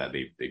second that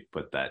they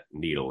put that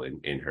needle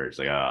in her, it's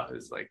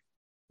like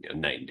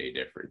night and day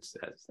difference,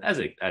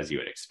 as you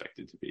would expect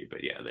it to be.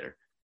 But yeah,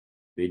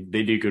 they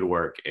do good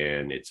work,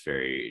 and it's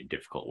very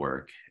difficult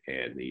work,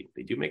 and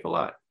they do make a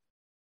lot.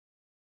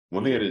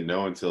 One thing I didn't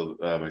know until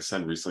my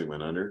son recently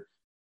went under,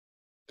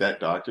 that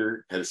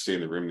doctor had to stay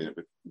in the room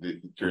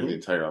during the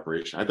entire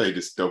operation. I thought he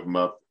just dope him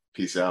up,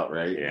 peace out,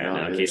 right?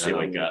 Yeah, in case they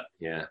wake up.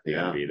 Yeah, they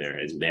gotta be there.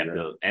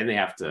 They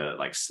have to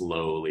like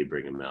slowly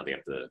bring him out. They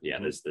have to. Yeah,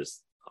 there's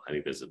I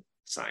think there's a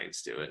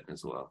science to it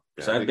as well.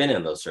 So I've been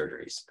in those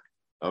surgeries.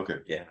 Okay.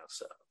 Yeah.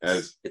 So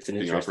it's an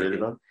interesting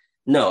operated on?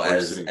 No,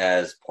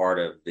 as part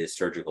of the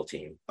surgical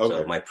team. Okay.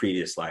 So my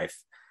previous life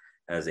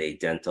as a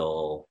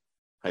dental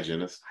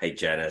hygienist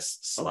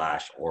 /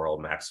 oral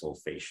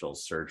maxillofacial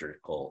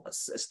surgical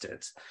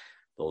assistant.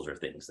 Those are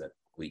things that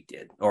we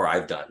did, or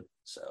I've done.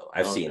 So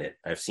I've seen it.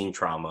 I've seen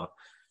trauma.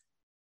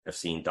 I've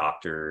seen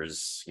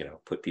doctors,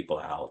 put people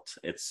out.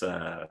 It's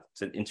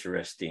an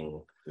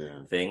interesting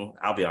thing.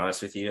 I'll be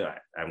honest with you.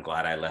 I'm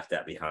glad I left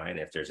that behind.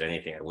 If there's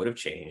anything I would have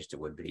changed, it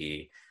would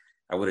be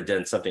I would have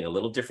done something a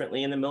little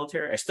differently in the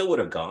military. I still would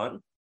have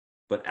gone,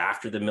 but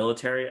after the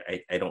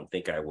military, I don't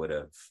think I would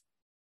have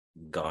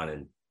gone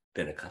and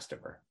been a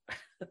customer.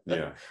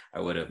 Yeah, I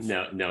would have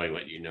knowing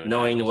what you know,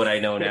 knowing what I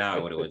know now, I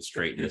would have went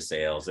straight into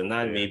sales, and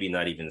maybe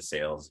not even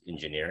sales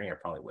engineering. I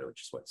probably would have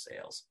just went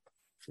sales.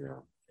 Yeah.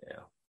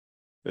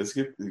 That's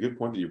a good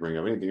point that you bring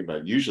up. Anything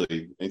about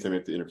usually anytime you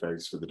have to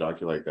interface with a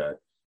doctor like that,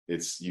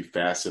 it's you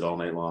fasted all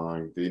night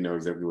long. They know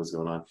exactly what's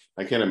going on.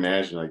 I can't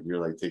imagine like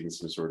you're like taking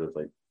some sort of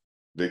like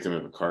victim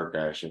of a car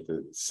crash. You have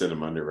to sit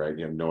them under, right?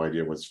 You have no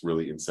idea what's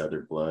really inside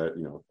their blood.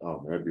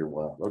 Oh, that'd be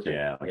wild. Okay.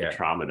 Yeah, a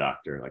trauma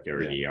doctor, like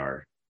or an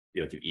ER.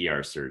 The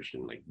ER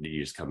surgeon, like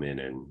you just come in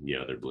and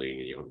they're bleeding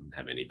and you don't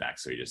have any back,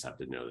 so you just have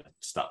to know that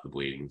stop the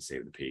bleeding,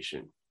 save the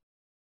patient.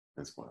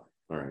 That's wild.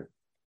 All right.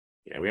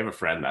 Yeah, we have a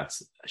friend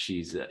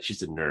she's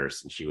a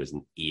nurse, and she was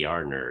an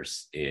ER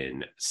nurse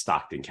in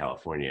Stockton,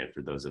 California. And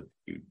for those of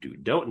you who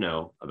don't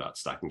know about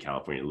Stockton,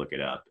 California, look it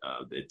up.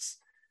 There's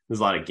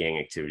a lot of gang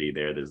activity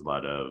there. There's a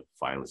lot of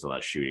violence, a lot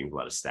of shootings, a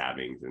lot of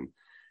stabbings, and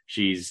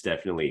she's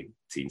definitely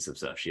seen some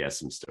stuff. She has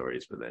some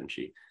stories, but then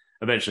she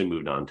eventually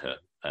moved on to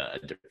a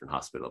different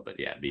hospital. But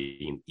yeah,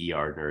 being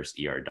ER nurse,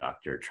 ER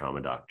doctor,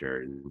 trauma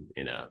doctor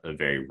in a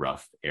very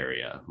rough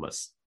area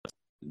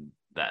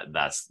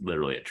that's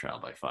literally a trial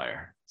by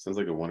fire. Sounds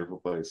like a wonderful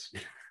place.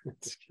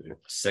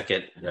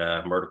 Second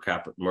murder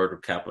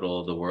capital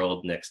of the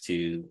world, next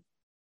to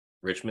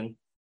Richmond,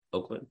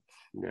 Oakland.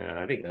 No,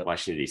 I think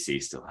Washington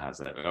DC still has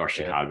that, or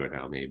Chicago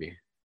now maybe.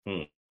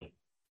 All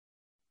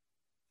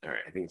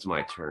right, I think it's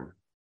my turn.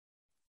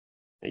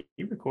 Are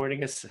you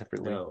recording us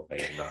separately? No, I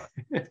am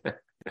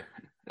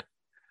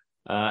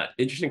not.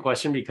 Interesting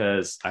question,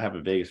 because I have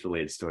a Vegas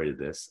related story to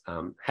this.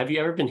 Have you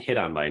ever been hit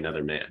on by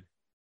another man?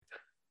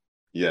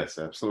 Yes,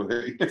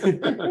 absolutely.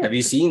 Have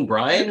you seen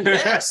Brian?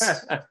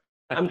 Yes.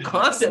 I'm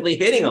constantly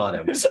hitting on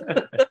him.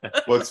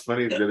 Well, it's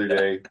funny, the other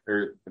day,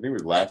 or I think it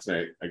was last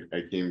night,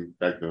 I came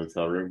back to the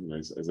hotel room and I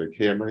was like,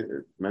 hey, am I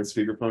on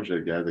speakerphone? She's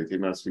like, yeah. I was like,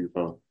 take me on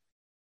speakerphone.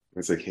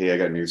 It's like, hey, I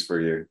got news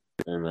for you.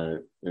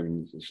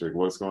 And she's like,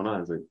 what's going on? I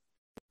was like,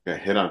 I got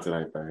hit on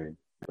tonight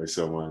by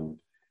someone.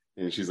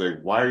 And she's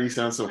like, why are you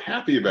sound so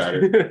happy about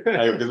it?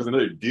 It was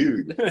another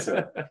dude.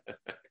 So,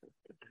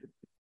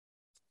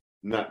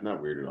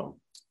 not weird at all.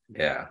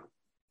 Yeah.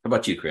 How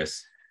about you,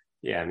 Chris?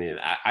 Yeah, I mean,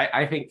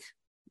 I think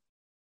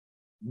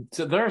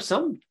so. There are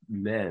some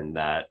men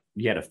that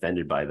get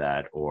offended by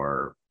that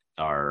or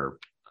are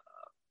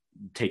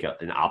take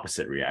an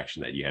opposite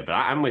reaction that you have. But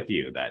I'm with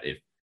you that if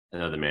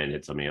another man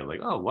hit something. I'm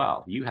like, oh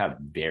wow, you have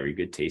very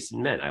good taste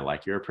in men. I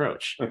like your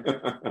approach.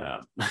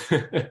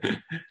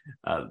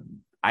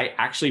 I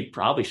actually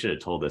probably should have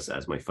told this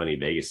as my funny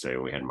Vegas story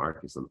when we had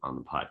Marcus on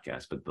the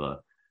podcast. But the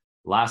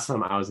last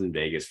time I was in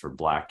Vegas for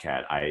Black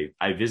Cat,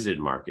 I visited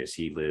Marcus.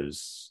 He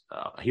lives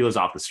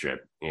off the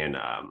strip, and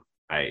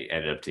I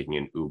ended up taking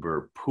an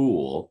Uber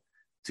pool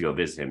to go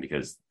visit him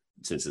because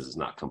since this is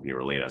not company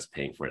related, I was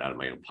paying for it out of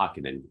my own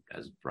pocket. And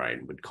as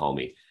Brian would call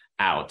me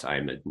out,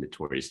 I'm a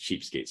notorious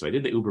cheapskate. So I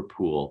did the Uber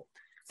pool.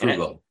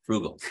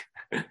 Frugal.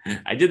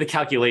 I did the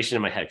calculation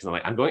in my head because I'm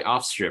like, I'm going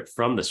off strip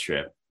from the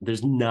strip.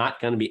 There's not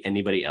going to be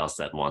anybody else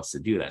that wants to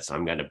do that. So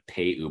I'm going to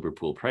pay Uber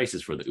pool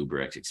prices for the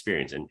UberX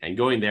experience. And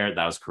going there,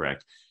 that was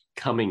correct.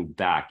 Coming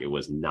back, it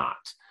was not.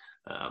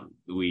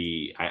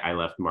 I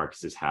left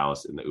Marcus's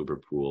house in the Uber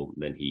pool.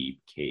 Then he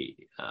came,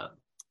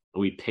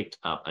 we picked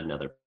up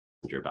another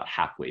passenger about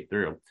halfway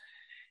through.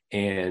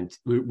 And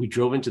we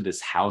drove into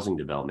this housing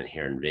development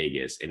here in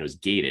Vegas, and it was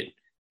gated.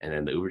 And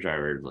then the Uber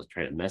driver was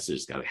trying to message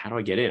this guy, like, how do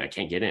I get in? I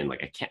can't get in.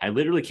 Like, I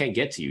literally can't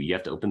get to you. You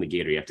have to open the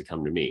gate or you have to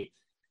come to me.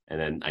 And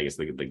then I guess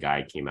the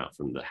guy came out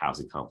from the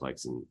housing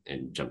complex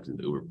and jumped into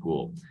the Uber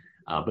pool.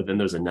 But then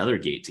there's another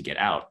gate to get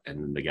out.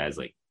 And then the guy's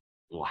like,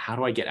 well, how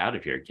do I get out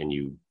of here? Can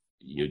do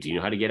you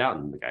know how to get out?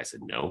 And the guy said,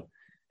 no.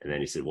 And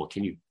then he said, well,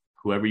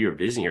 whoever you're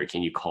visiting here,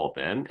 can you call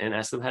them and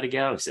ask them how to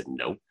get out? He said,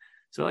 no.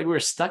 So like we were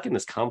stuck in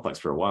this complex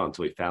for a while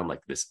until we found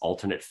like this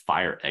alternate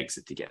fire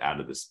exit to get out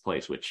of this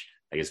place, which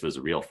I guess if it was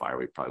a real fire,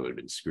 we probably would have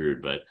been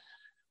screwed. But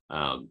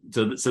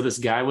so this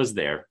guy was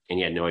there and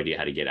he had no idea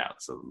how to get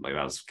out. So like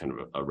that was kind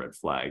of a red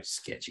flag.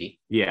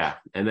 Sketchy. Yeah.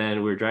 And then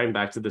we were driving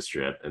back to the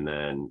strip, and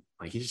then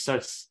like he just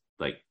starts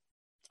like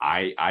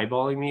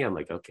eyeballing me. I'm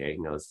like, okay,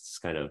 no, this is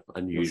kind of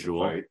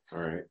unusual. All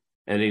right.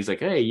 And he's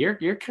like, hey,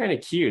 you're kind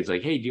of cute. It's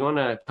like, hey, do you want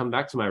to come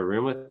back to my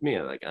room with me?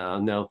 I'm like, oh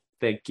no,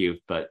 thank you,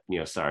 but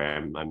sorry,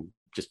 I'm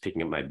just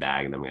picking up my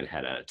bag and I'm going to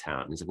head out of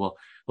town. And he's like,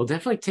 well,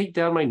 definitely take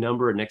down my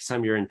number. Next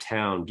time you're in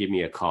town, give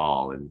me a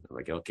call. And I'm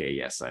like, okay,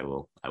 yes, I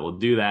will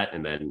do that.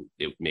 And then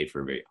it made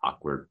for a very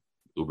awkward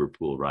Uber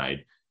pool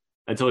ride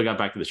until we got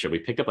back to the strip. We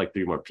picked up like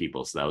 3 more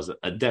people. So that was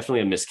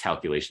definitely a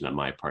miscalculation on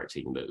my part,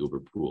 taking the Uber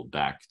pool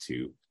back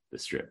to the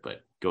strip,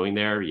 but going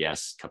there,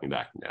 yes, coming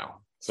back, no.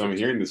 So I'm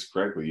hearing this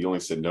correctly. You only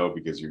said no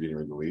because you're getting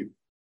ready to leave.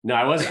 No,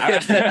 I wasn't.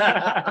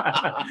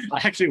 I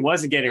actually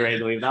wasn't getting ready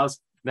to leave.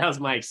 That was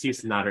my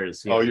excuse to not hurt.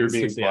 Oh, you're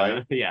being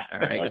quiet? Yeah. All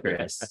right,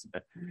 Chris.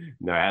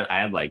 No, I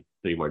had like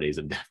 3 more days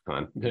of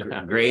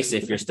DEFCON. Grace,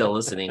 if you're still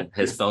listening,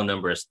 his phone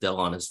number is still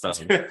on his phone.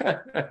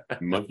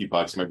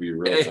 Monkeypox might be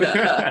real.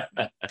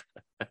 That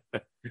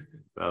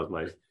was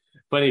my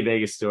funny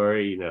Vegas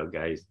story.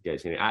 Guys.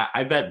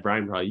 I bet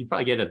Brian you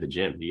probably get it at the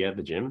gym. Do you get at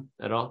the gym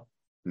at all?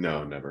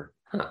 No, never.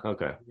 Huh,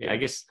 okay. Yeah, I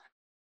guess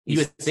you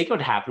would think it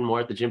would happen more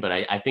at the gym, but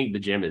I think the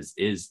gym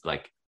is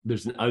like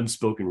there's an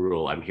unspoken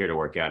rule. I'm here to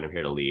work out. I'm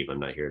here to leave.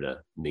 I'm not here to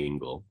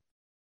mingle.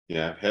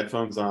 Yeah,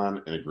 headphones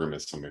on and a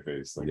grimace on my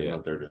face. Like I'm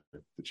not there to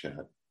chat.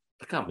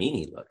 Look how mean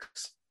he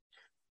looks.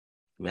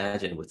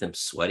 Imagine with him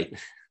sweating.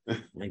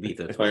 Maybe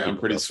I'm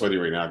pretty sweaty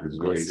right now because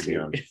we're AC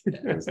on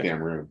in this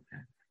damn room.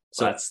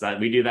 So that's that.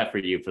 We do that for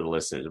you, for the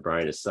listeners.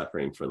 Brian is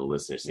suffering for the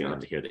listeners. So you don't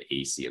have to hear the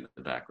AC in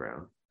the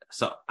background.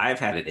 So I've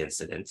had an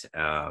incident.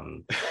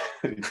 Kind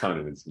of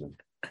an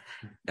incident.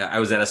 I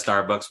was at a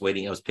Starbucks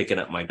waiting. I was picking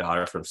up my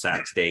daughter from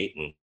Sac State,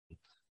 and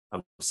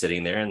I'm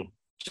sitting there and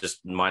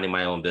just minding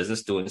my own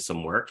business, doing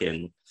some work.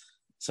 And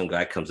some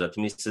guy comes up to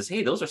me and says,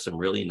 hey, those are some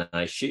really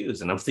nice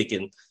shoes. And I'm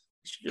thinking,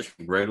 just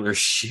regular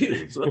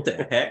shoes. What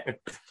the heck?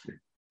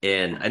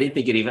 And I didn't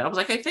think it even. I was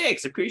like, hey,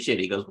 thanks, appreciate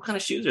it. He goes, what kind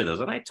of shoes are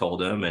those? And I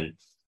told him, and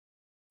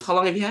how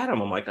long have you had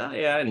them? I'm like, oh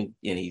yeah. And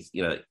he's,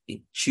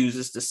 he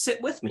chooses to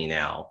sit with me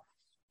now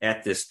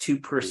at this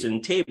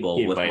 2-person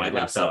table with my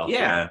laptop.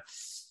 Yeah.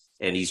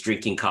 And he's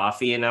drinking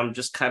coffee, and I'm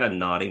just kind of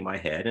nodding my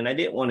head, and I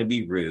didn't want to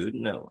be rude.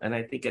 No. And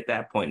I think at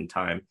that point in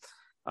time,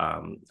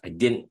 I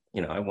didn't,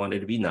 I wanted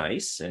to be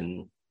nice,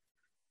 and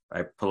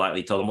I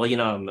politely told him,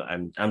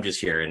 well, I'm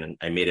just here. And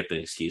I made up an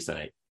excuse, and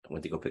I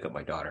went to go pick up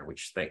my daughter,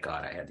 which thank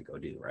God I had to go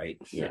do, right?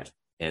 Yeah.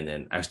 And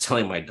then I was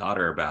telling my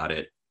daughter about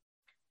it,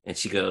 and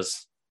she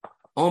goes,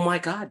 oh my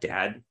God,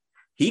 Dad,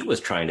 he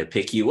was trying to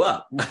pick you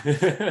up.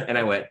 And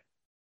I went,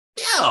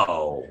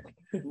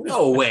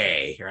 no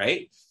way,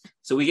 right?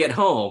 So we get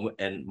home,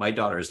 and my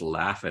daughter's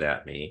laughing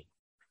at me.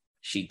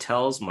 She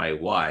tells my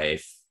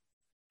wife,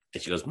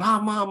 and she goes,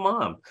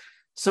 Mom,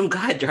 some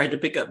guy tried to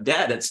pick up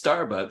Dad at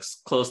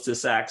Starbucks close to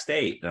Sac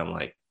State. And I'm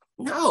like,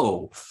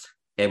 no.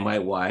 And my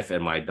wife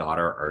and my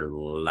daughter are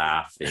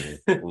laughing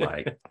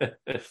like,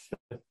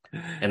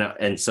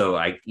 and so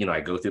I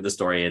go through the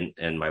story,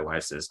 and my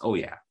wife says, oh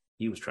yeah,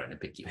 he was trying to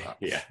pick you up.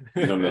 Yeah.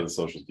 You don't know the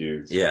social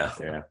cues. Yeah.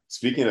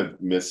 Speaking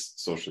of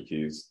missed social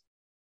cues,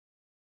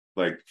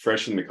 like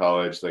fresh into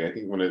college, like I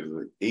think when I was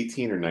like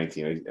 18 or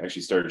 19, I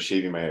actually started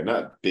shaving my head,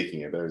 not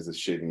baking it, but I was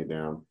just shaving it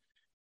down.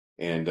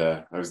 And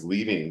I was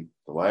leaving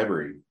the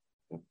library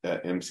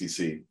at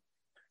MCC.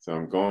 So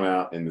I'm going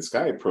out, and this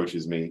guy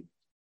approaches me,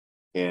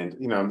 and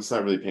I'm just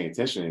not really paying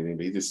attention to anything,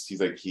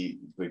 but he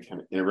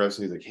kind of interrupts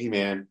me. He's like, hey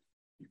man,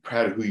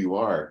 proud of who you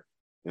are.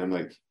 And I'm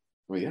like,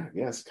 well, yeah,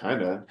 yes,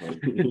 kind of.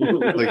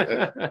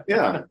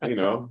 Yeah, what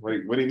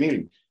do you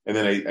mean? And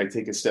then I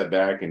take a step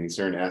back and he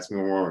started asking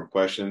me more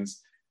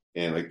questions.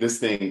 And like this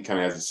thing kind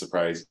of has a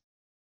surprise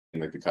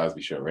in like the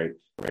Cosby Show, right?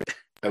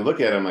 I look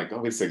at him like, oh,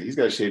 wait a second, he's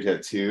got a shaved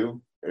head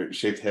too, or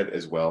shaved head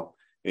as well.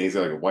 And he's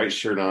got like a white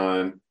shirt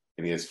on,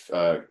 and he has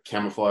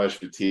camouflage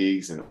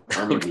fatigues and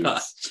army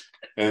boots.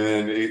 And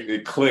then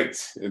it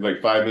clicked in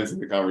like 5 minutes of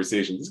the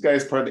conversation. This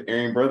guy's part of the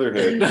Aryan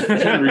Brotherhood. He's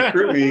trying to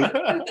recruit me.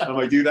 I'm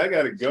like, dude, I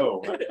gotta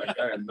go.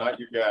 I am not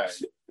your guy.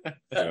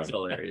 That's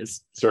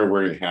hilarious. Started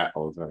wearing a hat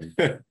all the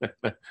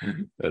time.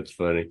 That's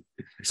funny.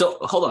 So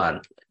hold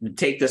on,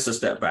 take this a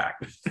step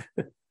back,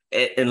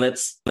 and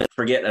let's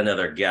forget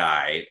another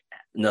guy,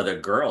 another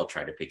girl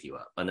tried to pick you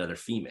up, another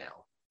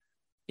female,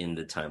 in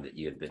the time that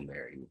you had been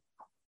married.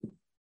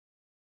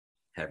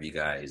 Have you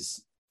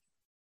guys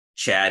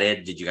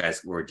chatted? Did you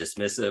guys were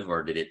dismissive,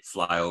 or did it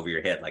fly over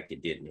your head like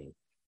it did me?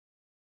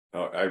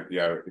 Oh,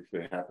 if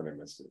it happened, I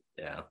missed it.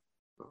 Yeah.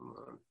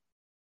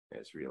 I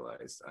just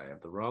realized I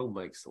have the wrong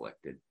mic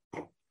selected.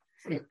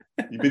 You've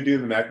been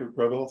doing the MacBook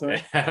Pro the whole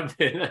time? I have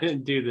been. I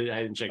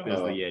didn't check this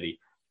the Yeti.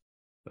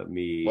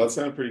 Well, it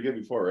sounded pretty good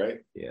before, right?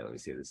 Yeah, let me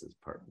see. This is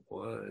part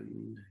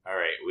 1. All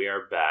right, we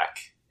are back.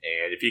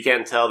 And if you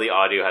can't tell, the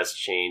audio has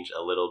changed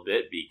a little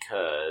bit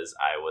because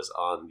I was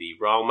on the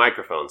wrong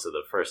microphone. So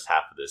the first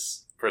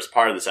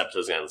part of this episode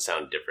is going to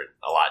sound different,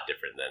 a lot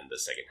different than the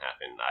second half.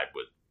 And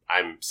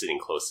I'm sitting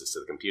closest to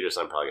the computer,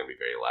 so I'm probably going to be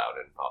very loud,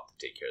 and I'll have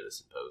to take care of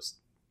this in post.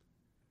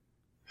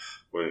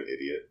 What an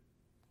idiot.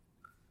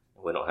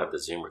 We don't have the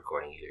Zoom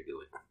recording either, do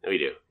we? We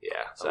do,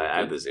 yeah. So I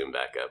had the Zoom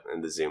back up,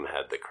 and the Zoom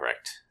had the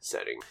correct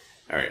setting.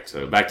 All right,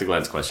 so back to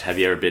Glenn's question. Have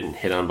you ever been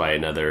hit on by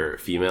another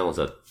female? Is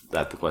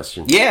that the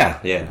question? Yeah.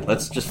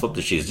 Let's just flip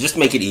the shoes. Just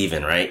make it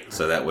even, right?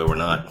 So that way we're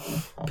not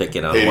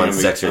picking on one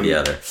sex or the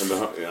other.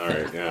 All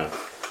right, yeah.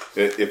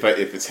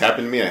 If it's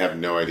happened to me, I have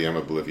no idea. I'm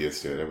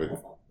oblivious to it.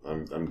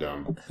 I'm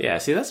dumb. Yeah,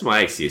 see, that's my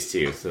excuse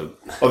too. So,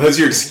 that's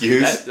your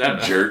excuse,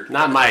 that jerk.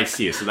 Not my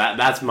excuse. So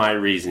that's my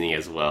reasoning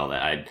as well.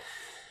 That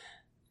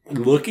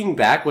looking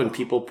back when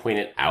people point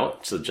it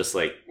out. So just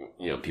like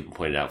people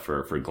pointed out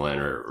for Glenn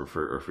or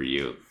for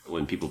you.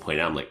 When people point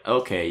out, I'm like,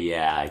 okay,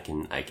 yeah, I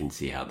can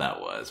see how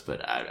that was.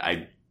 But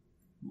I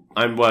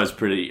was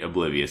pretty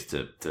oblivious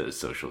to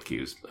social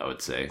cues, I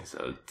would say.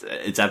 So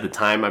it's at the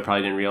time I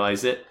probably didn't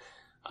realize it.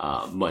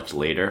 Much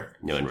later,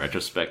 in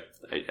retrospect,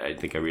 I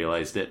think I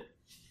realized it.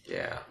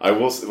 Yeah. I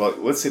will say, well,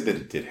 let's say that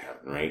it did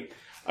happen, right?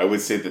 I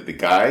would say that the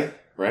guy,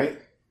 right?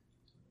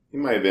 He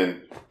might have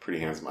been pretty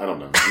handsome. I don't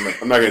know.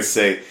 I'm not going to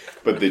say,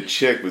 but the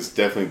chick was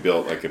definitely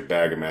built like a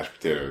bag of mashed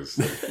potatoes.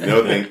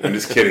 No, I'm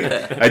just kidding.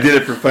 I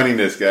did it for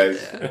funniness, guys.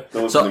 Yeah.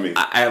 Don't listen to me.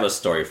 I have a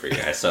story for you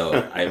guys.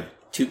 So I have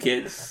 2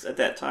 kids at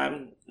that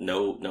time.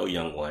 No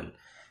young one.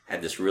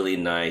 Had this really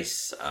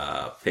nice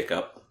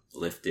pickup,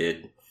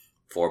 lifted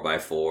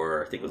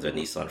 4x4. I think it was a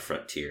Nissan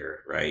Frontier,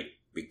 right?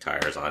 Big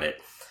tires on it.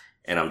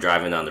 And I'm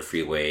driving down the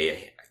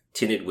freeway,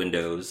 tinted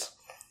windows,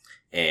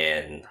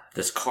 and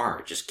this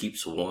car just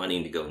keeps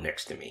wanting to go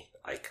next to me.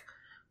 Like,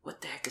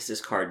 what the heck is this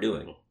car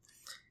doing?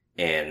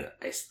 And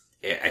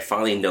I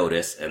finally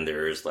notice, and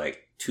there's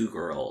like 2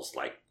 girls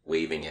like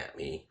waving at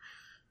me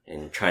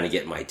and trying to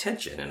get my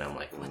attention. And I'm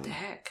like, what the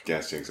heck?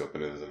 Gas tank's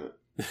open, isn't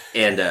it?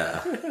 And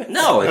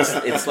no,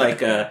 it's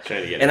like,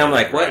 and I'm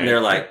like, what? Right. And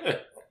they're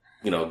like,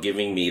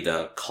 giving me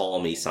the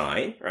call me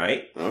sign,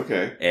 right?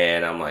 Okay.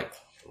 And I'm like,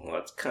 well,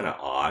 that's kind of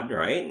odd,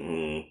 right?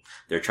 And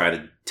they're trying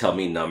to tell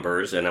me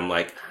numbers, and I'm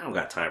like, I don't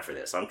got time for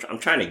this. I'm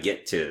trying to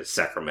get to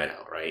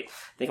Sacramento, right?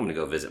 I think I'm going to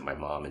go visit my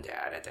mom and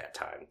dad at that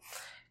time.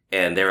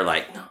 And they were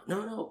like,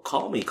 no,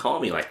 call me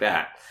like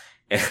that.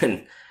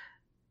 And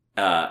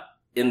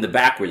in the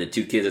back were the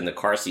 2 kids in the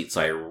car seat, so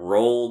I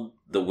rolled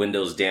the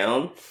windows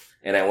down,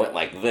 and I went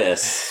like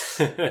this.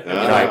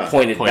 I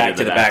pointed back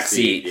to the back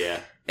seat. Yeah.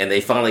 And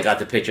they finally got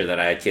the picture that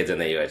I had kids, and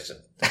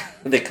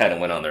they kind of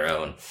went on their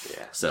own.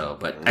 Yeah. So,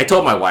 but I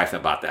told my wife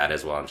about that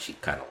as well, and she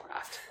kind of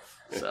laughed.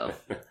 So,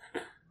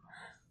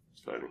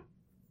 it's funny.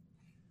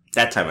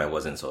 That time I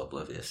wasn't so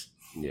oblivious.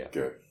 Yeah.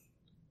 Good.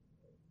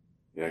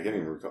 Yeah,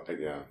 getting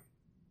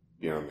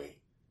beyond me.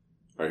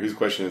 All right, whose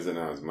question is it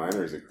now? Is it mine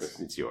or is it Chris?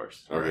 It's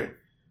yours. Okay.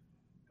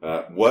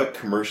 What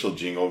commercial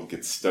jingle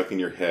gets stuck in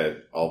your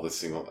head all the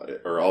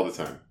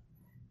time?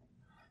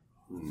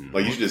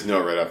 Like, you should just know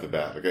it right off the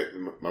bat. Like,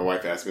 my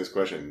wife asked me this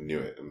question, I knew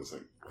it. I was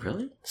like,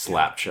 really?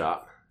 Slap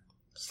Chop.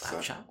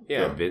 Slap Chop?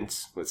 Yeah,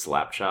 Vince with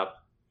Slap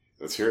Chop.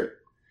 Let's hear it.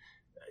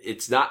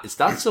 It's not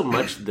so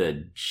much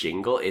the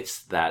jingle,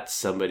 it's that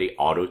somebody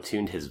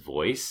auto-tuned his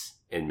voice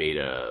and made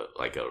a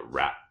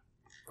rap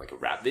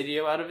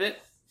video out of it.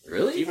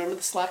 Really? Do you remember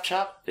the Slap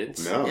Chop,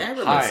 Vince? No. Yeah, I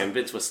remember. Hi, I'm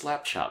Vince with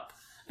Slap Chop.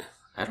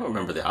 I don't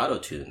remember the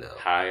auto-tune, though.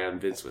 Hi, I'm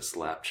Vince with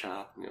Slap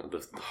Chop.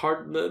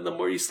 The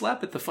more you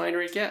slap it, the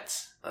finer it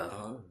gets.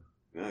 Uh-huh.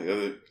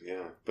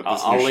 Yeah. But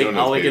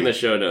I'll link in the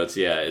show notes.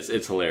 Yeah,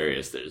 it's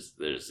hilarious. There's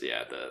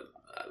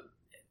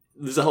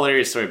a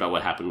hilarious story about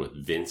what happened with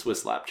Vince with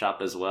Slap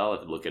Chop as well.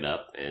 If you look it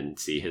up and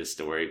see his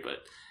story, but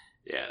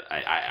Yeah,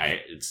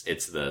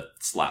 it's the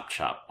Slap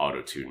Chop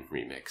Auto Tune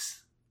remix.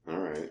 All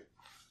right.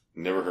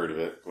 Never heard of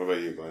it. What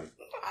about you, Glenn?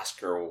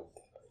 Oscar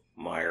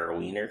Mayer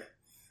Wiener.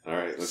 All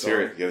right, let's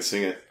hear it. You gotta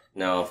sing it.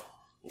 No,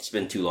 it's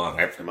been too long.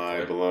 My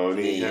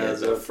baloney He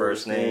has a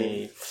first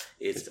name.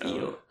 It's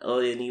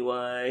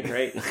Eoney,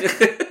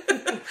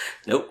 right?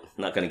 Nope,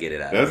 not gonna get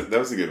it out. That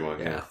was a good one.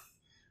 Yeah.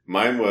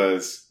 Mine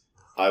was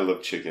I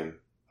love chicken.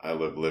 I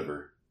love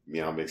liver.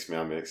 Meow mix,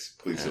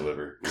 please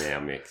deliver. Meow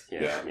mix.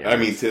 Yeah. I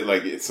mean,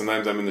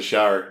 sometimes I'm in the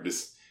shower,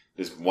 just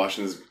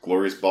washing this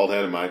glorious bald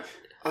head of mine.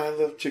 I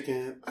love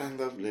chicken. I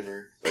love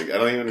liver. Like, I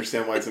don't even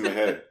understand why it's in my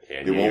head.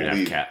 Yeah, it won't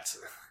leave. Cats.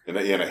 And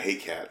I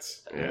hate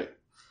cats. Yeah. Right?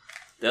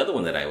 The other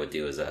one that I would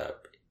do is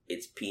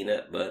it's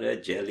peanut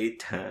butter jelly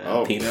time.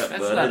 Oh, peanut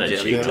That's butter not a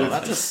jelly jingle. time.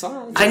 That's a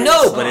song. I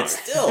know, but it's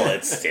still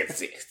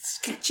it's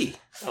catchy.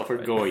 Oh, if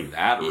we're going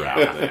that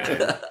route,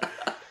 then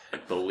I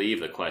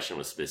believe the question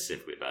was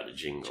specifically about a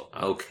jingle.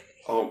 Okay.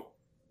 Oh,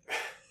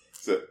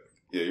 so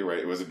yeah, you're right.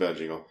 It was a bad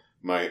jingle.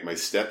 My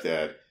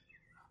stepdad,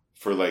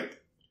 for I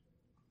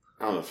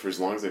don't know, for as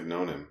long as I've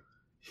known him,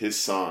 his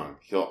song,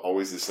 he'll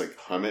always just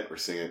hum it or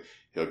sing it.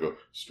 He'll go,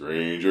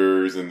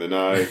 "Strangers in the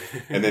night,"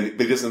 and then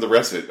but he doesn't know the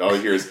rest of it. All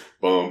he hears,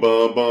 "Bum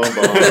bum bum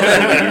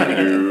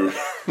bum."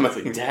 I'm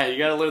like, Dad, you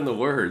gotta learn the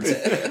words.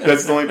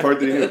 That's the only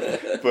part that he knew.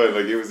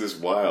 But it was just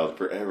wild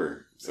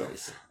forever. So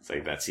it's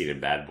like that scene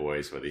in Bad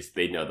Boys where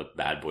they know the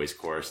Bad Boys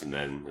chorus, and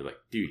then they're like,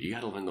 "Dude, you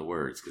gotta learn the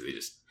words," because they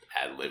just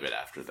ad lib it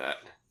after that.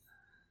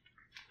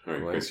 All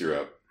right, Chris, you're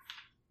up.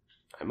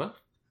 I'm up.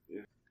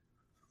 Yeah.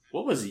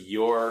 What was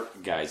your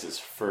guys'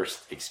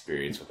 first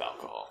experience with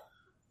alcohol?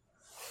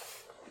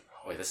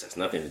 Boy, this has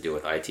nothing to do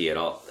with IT at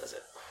all, does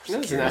it? No,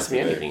 it doesn't ask me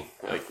anything.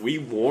 We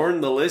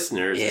warned the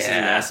listeners. Yeah. This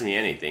doesn't ask me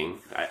anything.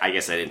 I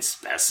guess I didn't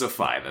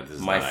specify that this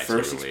is my not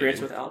first IT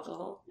experience related. with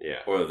alcohol,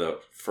 Yeah. or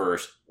the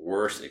first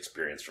worst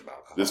experience from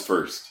alcohol. This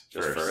first.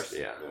 Just first?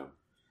 Yeah.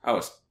 I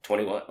was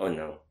 21. Oh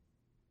no,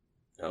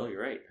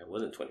 you're right. I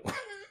wasn't 21.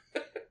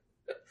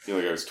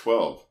 I was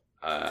 12.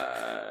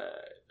 I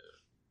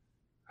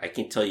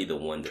can tell you the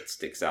one that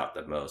sticks out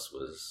the most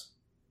was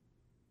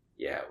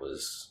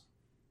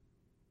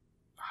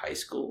high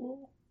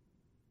school.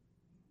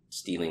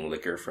 Stealing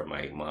liquor from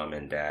my mom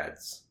and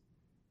dad's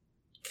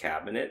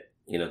cabinet.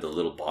 The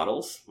little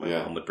bottles. My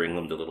mom would bring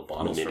them the little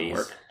bottles from Minis.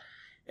 work.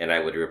 And I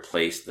would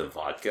replace the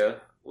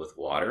vodka with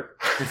water.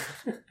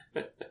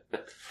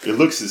 It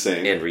looks the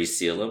same. And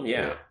reseal them,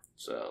 yeah. Yeah.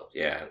 So,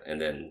 yeah. And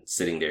then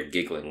sitting there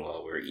giggling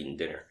while we were eating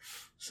dinner.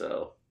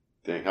 So.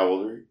 Dang, how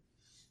old are you?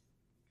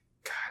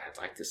 God, I'd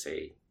like to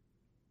say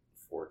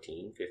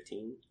 14,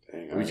 15.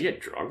 Dang, Would you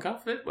get drunk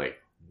off it? Like,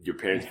 your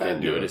parents Yeah, didn't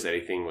I do. notice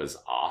anything was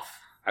off?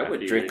 I would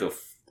after you drink ate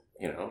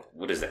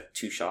what is that?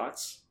 2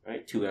 shots,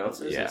 right? 2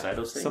 ounces Yeah, inside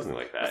those things. something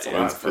like that. That's a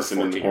yeah. lot for Pissing in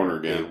the 14. corner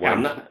again. Yeah,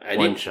 I'm not. I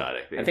One didn't. shot,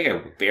 I think. I think I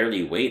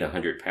barely weighed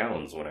 100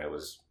 pounds when I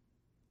was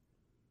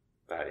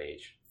that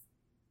age.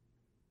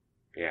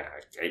 Yeah,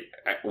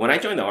 when I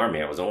joined the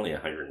army, I was only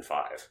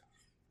 105.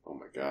 Oh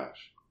my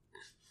gosh.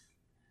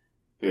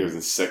 I think I was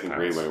in second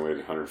grade when I weighed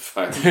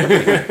 105.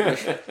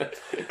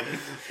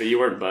 But you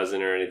weren't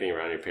buzzing or anything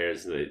around your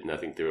parents?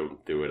 Nothing threw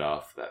it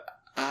off that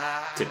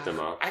tipped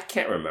them off? I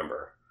can't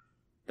remember.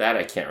 That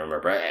I can't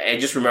remember. I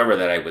just remember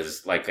that I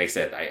was, like I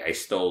said, I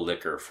stole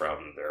liquor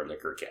from their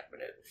liquor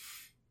cabinet.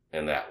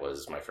 And that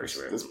was my first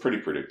experience. That's pretty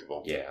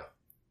predictable. Yeah.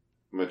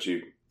 How about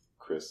you,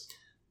 Chris?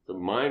 So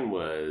mine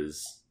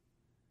was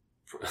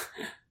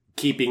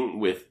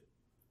keeping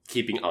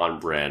on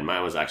brand.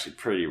 Mine was actually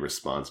pretty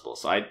responsible.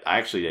 So I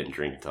actually didn't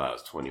drink until I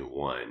was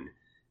 21.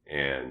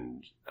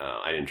 And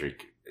I didn't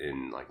drink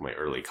in my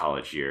early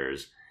college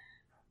years.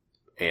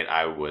 And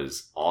I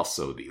was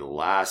also the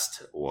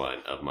last one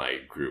of my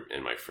group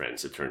and my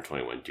friends to turn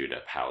 21 due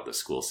to how the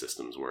school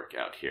systems work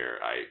out here.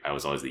 I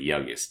was always the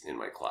youngest in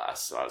my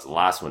class, so I was the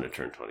last one to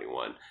turn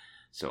 21.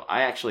 So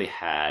I actually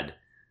had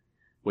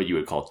what you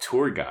would call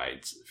tour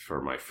guides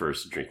for my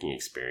first drinking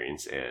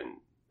experience. And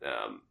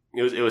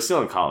it was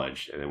still in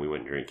college. And then we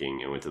went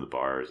drinking and went to the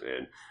bars.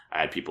 And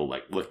I had people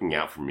looking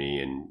out for me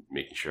and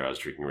making sure I was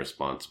drinking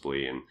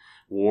responsibly and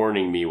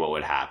warning me what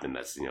would happen.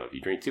 That's, if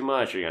you drink too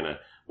much, you're going to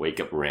wake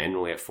up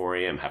randomly at 4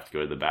 a.m., have to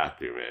go to the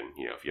bathroom. And,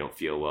 if you don't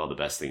feel well, the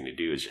best thing to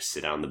do is just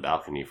sit out on the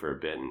balcony for a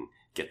bit and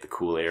get the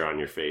cool air on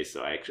your face.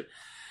 So I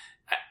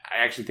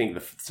actually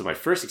think so my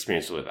first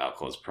experience with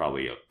alcohol is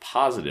probably a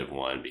positive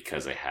one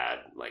because I had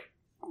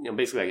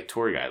basically a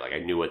tour guide. I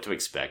knew what to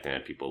expect and I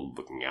had people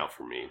looking out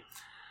for me.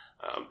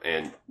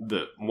 And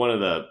one of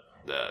the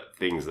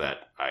things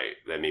that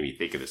made me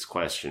think of this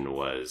question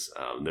was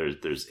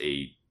there's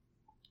a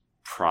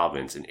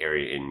province, an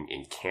area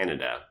in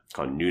Canada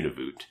called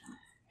Nunavut,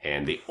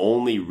 and they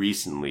only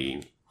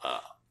recently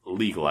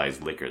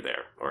legalized liquor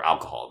there or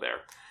alcohol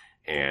there,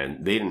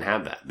 and they didn't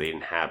have that. They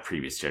didn't have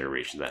previous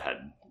generations that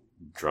had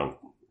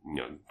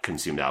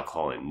consumed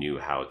alcohol and knew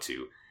how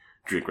to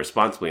drink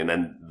responsibly. And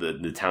then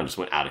the town just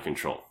went out of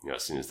control.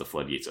 As soon as the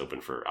floodgates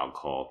opened for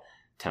alcohol,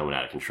 town went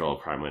out of control,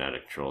 crime went out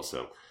of control.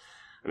 So,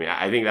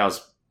 I think that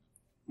was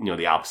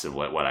the opposite of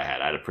what I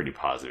had. I had a pretty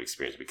positive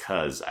experience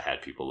because I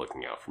had people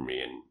looking out for me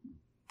and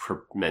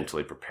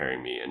mentally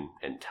preparing me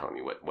and telling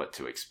me what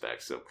to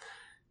expect. So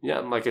yeah,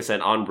 like I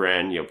said, on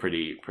brand,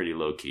 pretty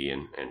low key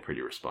and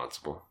pretty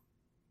responsible.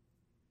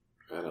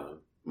 Right on.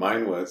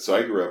 Mine was, so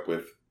I grew up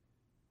with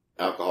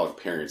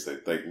alcoholic parents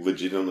that like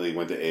legitimately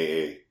went to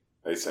AA.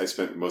 I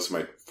spent most of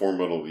my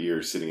formative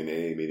years sitting in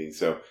AA meetings,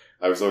 so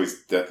I was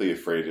always deathly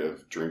afraid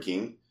of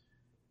drinking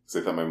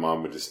because I thought my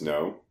mom would just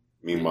know.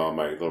 Meanwhile,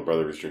 my little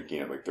brother was drinking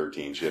at like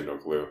 13. She had no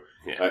clue.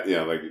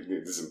 Yeah.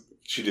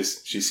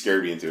 She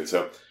scared me into it.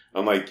 So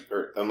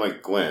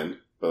unlike Glenn,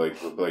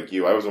 but like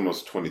you, I was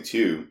almost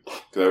 22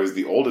 because I was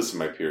the oldest in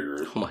my peer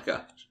group. Oh my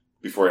gosh!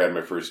 Before I had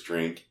my first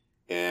drink,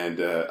 and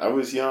I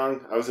was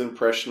young. I was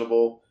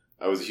impressionable.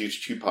 I was a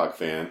huge Tupac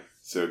fan.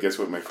 So guess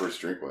what my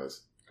first drink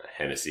was?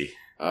 Hennessy.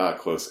 Ah,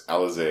 close.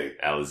 Alizé.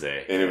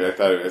 And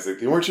I was like,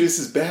 the orange juice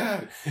is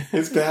bad.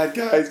 It's bad,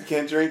 guys. You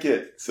can't drink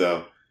it.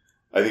 So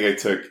I think I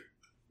took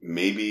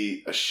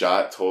maybe a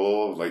shot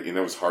total. It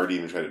was hard to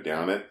even try to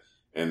down it.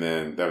 And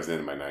then that was the end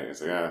of my night. I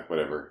was like,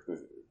 whatever.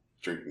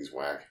 Drinking's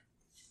whack.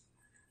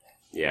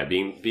 Yeah,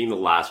 being the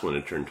last one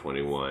to turn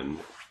 21,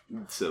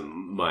 so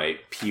my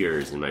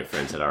peers and my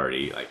friends had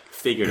already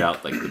figured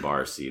out the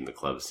bar scene, the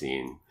club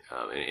scene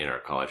in our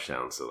college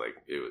town. So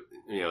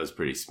it was a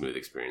pretty smooth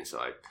experience. So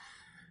I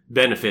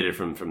benefited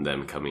from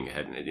them coming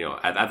ahead, and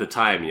at the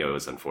time it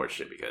was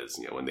unfortunate because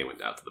when they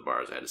went out to the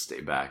bars I had to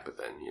stay back, but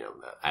then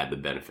I had the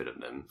benefit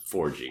of them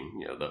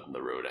forging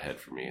the road ahead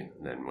for me,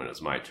 and then when it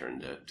was my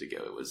turn to go,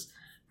 it was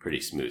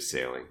pretty smooth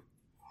sailing.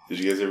 Did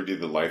you guys ever do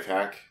the life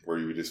hack where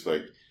you would just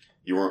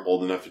you weren't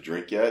old enough to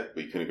drink yet,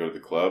 but you couldn't go to the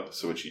club,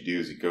 so what you do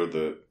is you go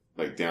to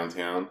the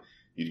downtown,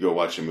 you'd go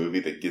watch a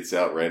movie that gets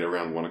out right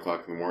around 1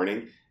 o'clock in the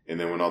morning, and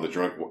then when all the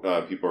drunk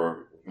people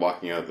are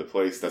walking out of the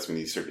place, that's when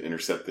you start to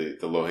intercept the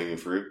low-hanging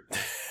fruit.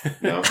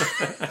 No?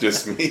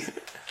 Just me.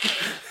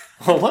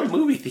 Well, what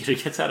movie theater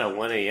gets out at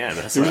 1 a.m.?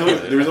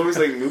 There was always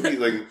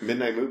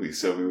midnight movies,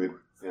 so we would,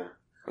 yeah.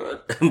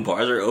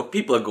 Bars are open.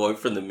 People are going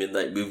from the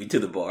midnight movie to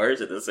the bars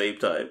at the same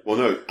time. Well,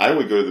 no, I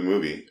would go to the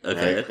movie,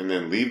 okay, right? And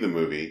then leave the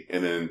movie,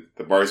 and then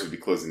the bars would be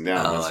closing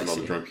down. Oh, That's when all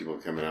the drunk people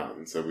were coming out,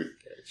 and so we'd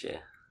gotcha.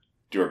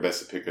 Do our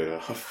best to pick it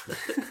off.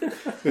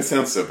 It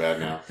sounds so bad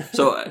now.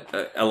 So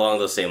along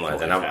those same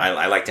lines, and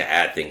I like to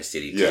add things to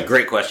these. Yeah.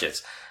 Great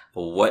questions.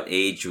 Well, what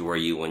age were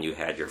you when you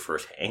had your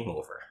first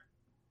hangover?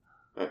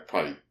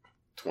 Probably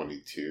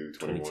 22,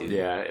 21.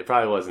 Yeah, it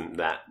probably wasn't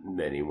that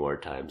many more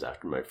times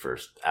after my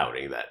first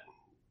outing that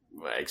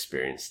I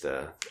experienced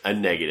a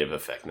negative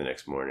effect the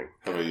next morning.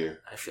 How about you?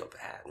 I feel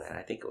bad, man.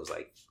 I think it was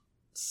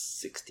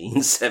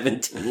 16,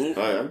 17.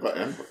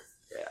 I'm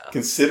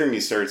considering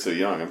you started so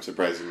young, I'm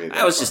surprised you made that.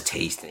 I was just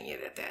tasting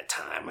it at that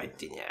time. I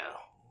didn't,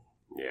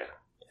 Yeah.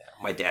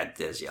 My dad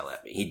does yell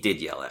at me. He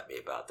did yell at me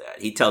about that.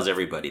 He tells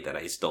everybody that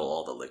I stole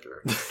all the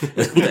liquor. You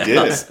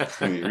did.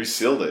 And you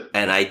resealed it.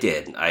 And I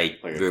did. I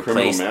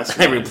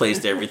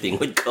replaced everything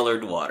with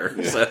colored water.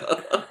 Yeah.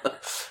 So I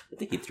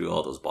think he threw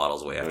all those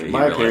bottles away after he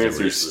realized my parents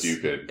are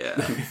stupid.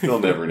 Yeah. They'll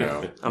never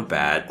know. I'm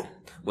bad.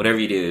 Whatever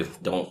you do,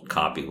 don't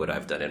copy what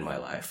I've done in my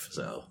life.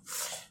 So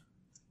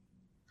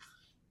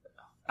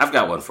I've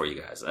got one for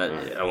you guys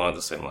along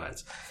the same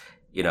lines.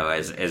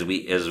 As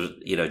we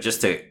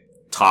just to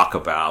talk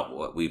about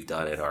what we've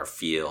done in our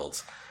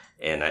fields,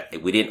 and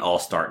we didn't all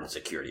start in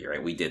security,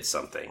 right? We did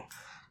something.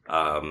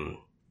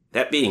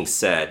 That being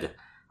said,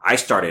 I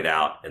started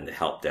out in the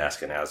help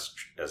desk, and as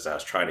I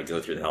was trying to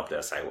go through the help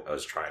desk, I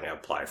was trying to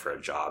apply for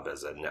a job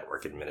as a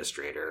network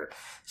administrator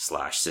 /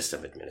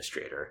 system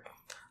administrator.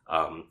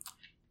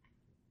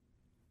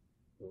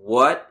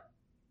 What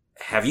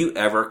have you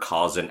ever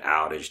caused an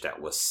outage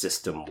that was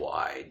system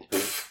wide?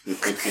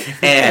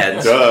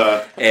 and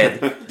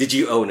did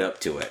you own up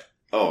to it?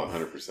 Oh,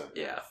 100%.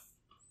 Yeah.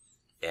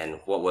 And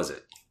what was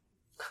it?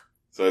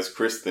 So as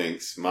Chris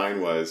thinks,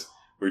 mine was,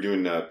 we were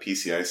doing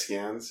PCI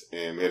scans,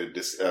 and we had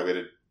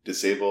to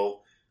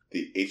disable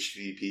the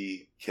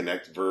HTTP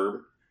connect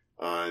verb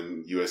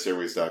on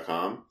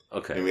usairways.com.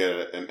 Okay. And we had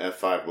an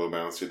F5 load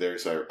balancer there,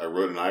 so I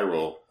wrote an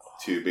iRoll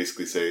to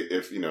basically say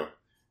if,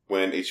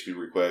 when HTTP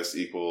request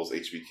equals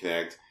HTTP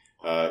connect,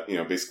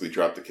 basically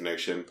drop the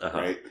connection,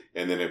 right?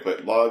 And then I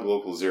put log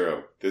local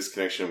 0. This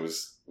connection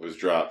was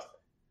dropped.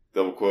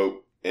 Double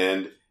quote,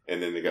 end,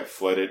 and then they got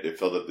flooded. It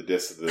filled up the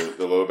disk of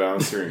the load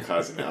balancer and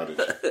caused an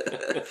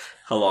outage.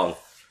 How long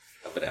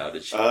of an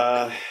outage?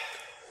 I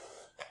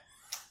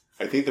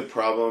think the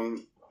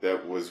problem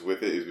that was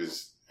with it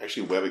was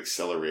actually Web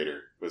Accelerator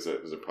was a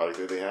product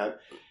that they had.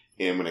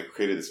 And when I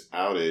created this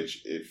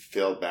outage, it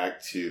fell back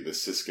to the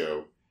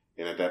Cisco.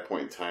 And at that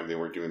point in time, they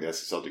weren't doing the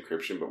SSL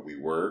decryption, but we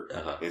were.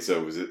 And so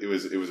it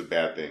was a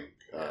bad thing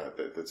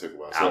that took a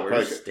while. So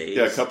hours, days?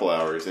 Yeah, a couple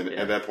hours. And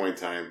at that point in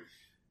time,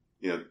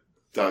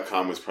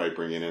 .com was probably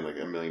bringing in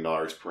 $1 million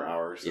per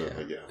hour. So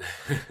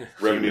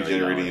revenue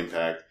generating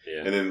impact.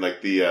 Yeah. And then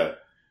the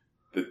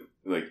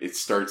like it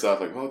starts off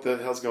like, what the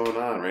hell's going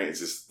on, right? It's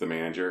just the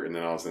manager, and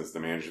then all of a sudden it's the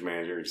manager's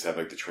manager. You just have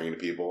like to train the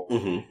people,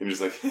 and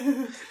just like,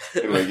 and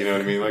like, you know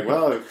what I mean? Like,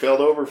 well, it failed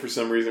over for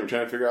some reason. I'm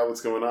trying to figure out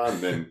what's going on.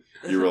 And then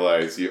you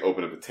realize you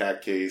open up a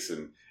TAC case,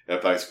 and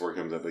FI support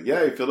comes up like,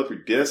 yeah, you filled up your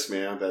disk,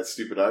 man. That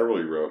stupid eye roll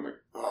you wrote. I'm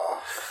like,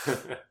 oh.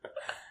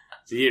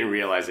 So you didn't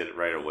realize it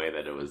right away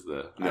that it was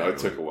the... No, it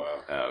took a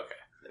while. Oh, okay.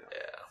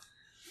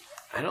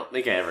 Yeah. I don't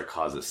think I ever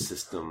caused a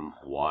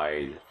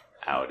system-wide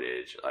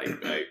outage.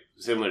 Like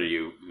similar to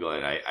you,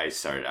 Glenn, I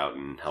started out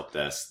in help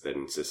desk,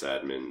 then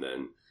sysadmin,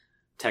 then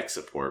tech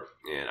support.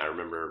 And I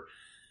remember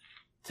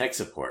tech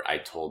support, I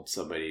told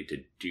somebody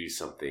to do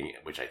something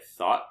which I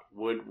thought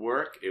would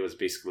work. It was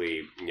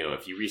basically,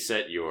 if you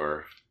reset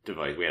your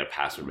device, we had a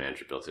password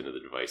manager built into the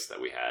device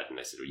that we had. And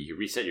I said, well, you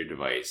reset your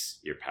device,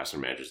 your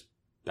password manager's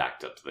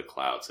backed up to the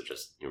cloud. So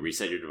just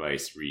reset your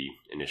device,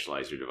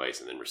 reinitialize your device,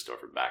 and then restore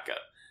for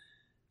backup.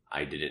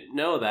 I didn't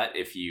know that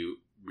if you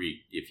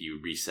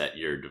reset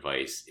your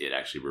device, it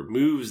actually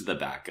removes the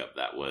backup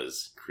that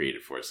was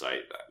created for it. So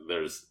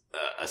there's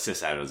a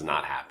sysadmin was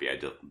not happy. I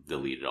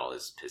deleted all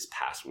his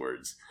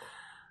passwords.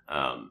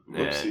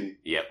 Whoopsie.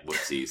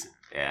 Whoopsies.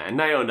 Yeah,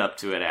 and I owned up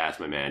to it. I asked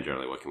my manager,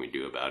 like, what can we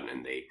do about it?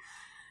 And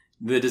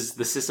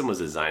the system was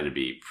designed to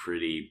be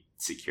pretty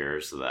secure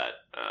so that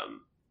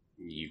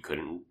you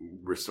couldn't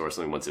restore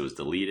something once it was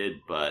deleted,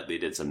 but they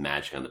did some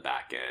magic on the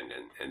back end,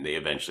 and they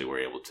eventually were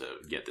able to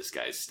get this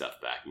guy's stuff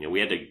back.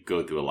 We had to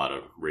go through a lot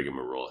of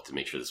rigmarole to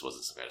make sure this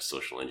wasn't some kind of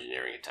social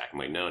engineering attack. I'm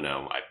like,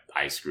 no,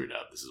 I screwed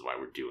up. This is why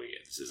we're doing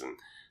it. This isn't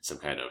some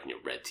kind of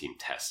red team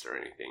test or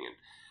anything. And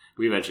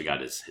we eventually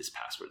got his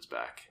passwords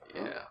back.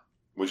 Yeah.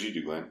 What'd you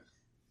do, Glenn?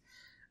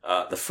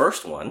 The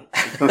first one.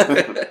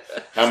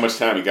 How much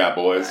time you got,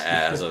 boys?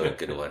 That was a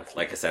good one.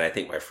 Like I said, I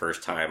think my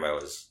first time I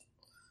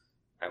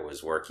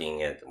was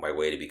working at my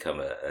way to become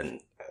a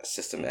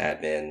system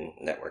admin,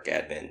 network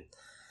admin,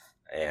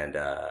 and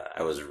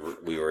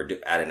we were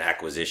at an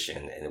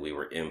acquisition, and we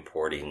were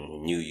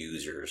importing new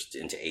users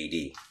into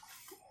AD.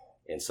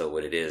 And so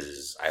what it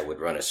is I would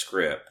run a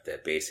script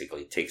that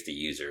basically takes the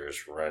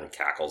users, run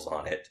cackles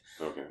on it,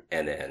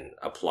 and then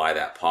apply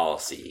that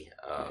policy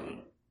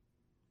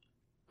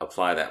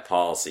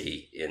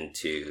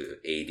into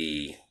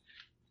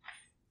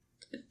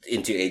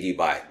AD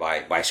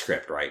by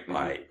script, right?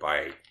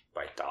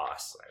 By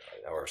DOS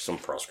or some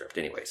Perl script.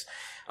 Anyways,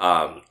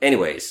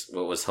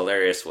 what was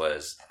hilarious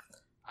was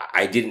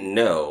I didn't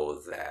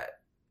know that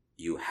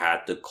you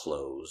had to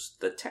close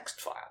the text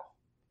file.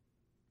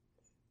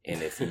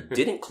 And if you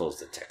didn't close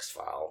the text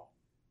file,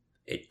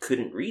 it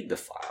couldn't read the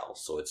file.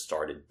 So it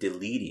started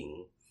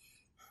deleting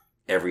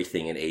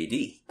everything in AD.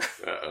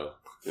 Uh-oh.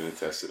 Didn't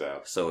test it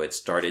out. So it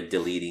started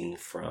deleting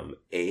from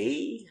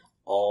A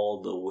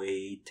all the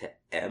way to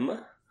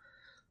M.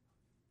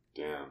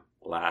 Damn.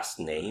 Last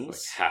names.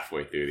 Like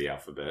halfway through the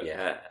alphabet.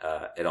 Yeah.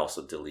 It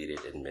also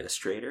deleted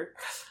administrator.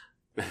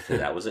 So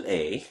that was an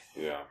A.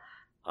 Yeah.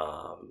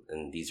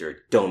 And these are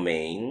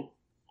domain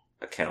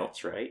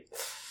accounts, right?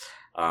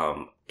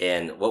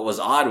 And what was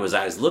odd was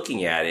I was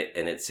looking at it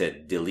and it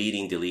said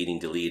deleting,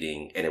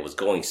 and it was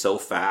going so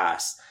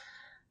fast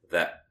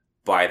that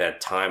by that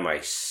time I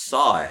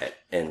saw it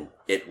and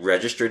it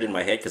registered in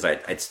my head because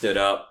I'd stood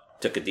up,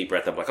 took a deep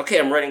breath. I'm like, okay,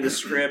 I'm writing this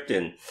script.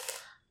 And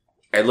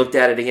I looked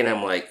at it again.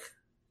 I'm like,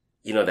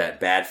 that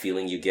bad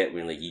feeling you get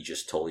when you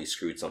just totally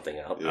screwed something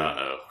up. Yeah.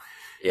 Uh-oh.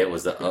 It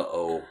was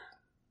the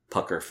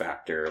pucker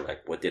factor.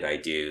 Like, what did I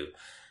do?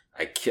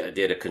 I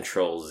did a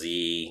Control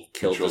Z,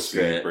 killed the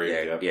script.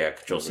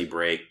 Control C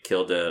break,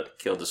 killed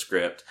the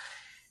script,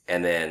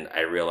 and then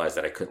I realized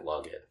that I couldn't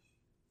log in,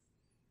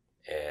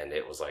 and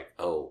it was like,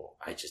 oh,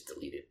 I just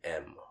deleted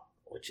M,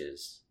 which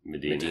is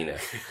Medina.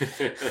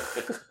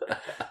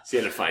 So you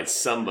had to find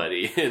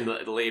somebody in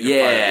the later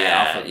part of the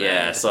alphabet.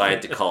 Yeah. So I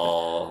had to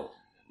call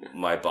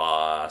my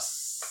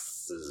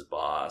boss's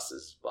boss,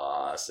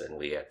 and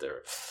we had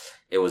to.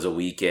 It was a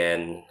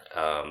weekend,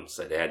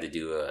 so they had to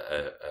do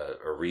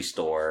a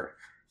restore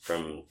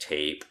from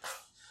tape.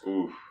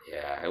 Ooh.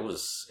 Yeah, it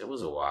was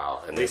a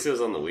while. And at least it was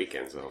on the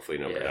weekend, so hopefully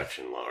no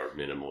production loss or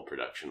minimal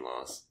production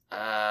loss.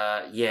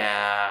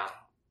 Yeah,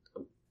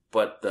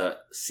 but the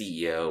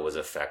CEO was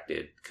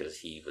affected because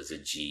he was a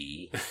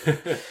G.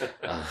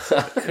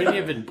 Couldn't he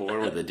have been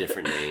born with a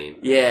different name?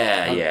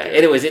 Yeah.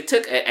 Anyways,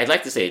 I'd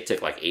like to say it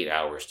took like 8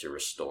 hours to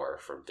restore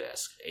from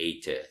disk, A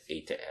to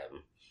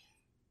M.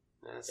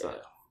 That's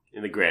not.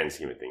 In the grand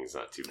scheme of things, it's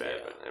not too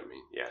bad.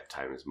 Yeah. But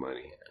time is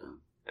money. Yeah.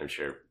 I'm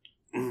sure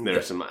there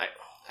are some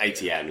IT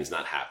admins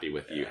not happy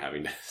with you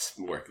having to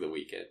work the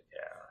weekend.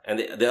 Yeah. And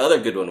the other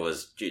good one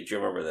was, do you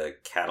remember the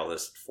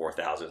Catalyst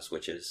 4000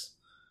 switches?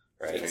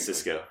 Right?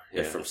 Cisco.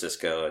 Yeah. From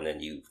Cisco. And then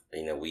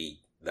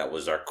that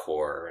was our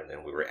core. And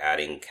then we were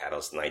adding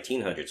Catalyst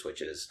 1900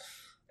 switches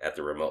at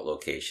the remote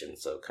location.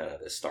 So kind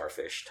of the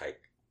starfish type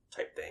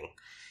thing.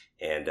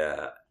 And,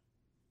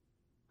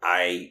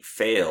 I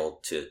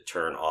failed to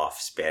turn off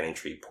spanning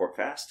tree port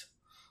fast.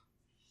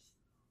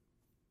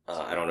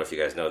 I don't know if you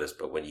guys know this,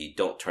 but when you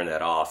don't turn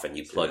that off and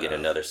you plug in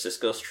another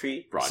Cisco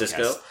tree,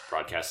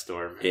 broadcast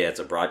storm. Yeah, it's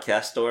a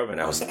broadcast storm,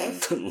 and I was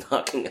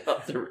knocking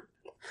out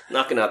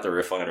the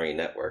refinery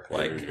network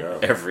like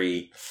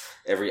every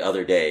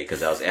other day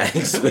because I was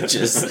adding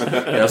switches. And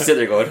I was sitting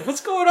there going, "What's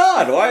going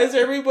on? Why is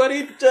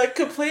everybody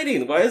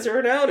complaining? Why is there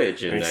an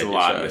outage?" And Thanks a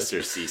lot,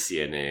 Mr.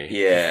 CCNA.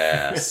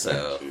 Yeah,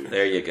 so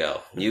there you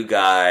go. New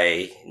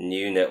guy,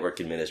 new network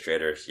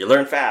administrator. You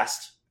learn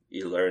fast.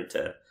 You learn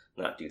to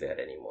not do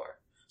that anymore.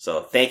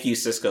 So thank you,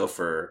 Cisco,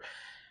 for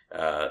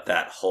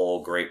that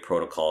whole great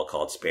protocol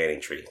called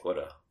spanning tree.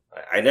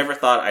 I never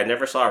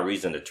saw a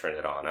reason to turn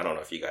it on. I don't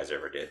know if you guys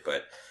ever did,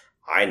 but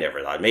I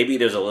never thought. Maybe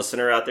there's a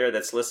listener out there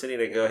that's listening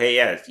and go, "Hey,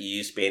 yeah, you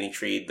use spanning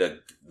tree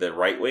the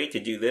right way to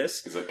do this."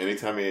 Because like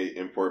anytime I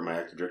import my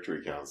Active Directory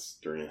accounts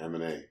during an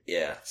M&A,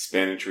 yeah,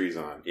 spanning trees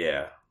on.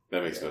 Yeah,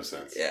 that makes no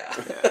sense. Yeah.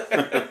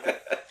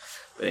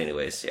 But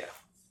anyways, yeah.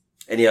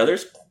 Any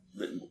others?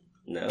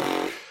 No.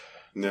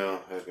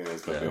 No, I think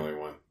that's not the only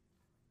one.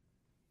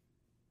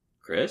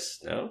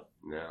 Chris? No?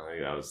 No, I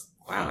think that was...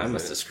 Wow, I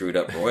must have screwed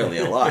up royally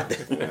a lot.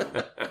 All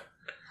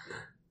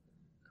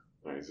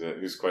right,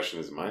 whose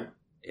question is it, mine?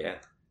 Yeah.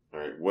 All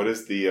right, what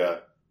is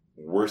the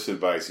worst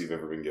advice you've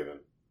ever been given?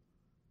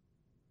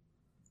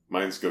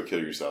 Mine's go kill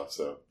yourself,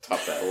 so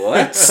top that.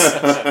 What?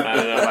 I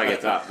don't know if I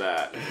can top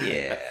that.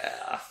 Yeah.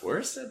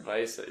 Worst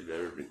advice I've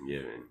ever been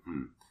given.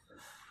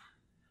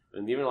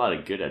 And even a lot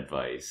of good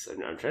advice.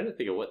 I'm trying to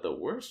think of what the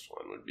worst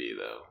one would be,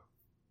 though.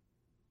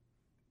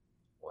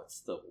 What's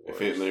the worst? I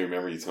faintly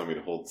remember you telling me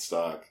to hold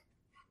stock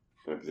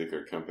in a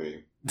particular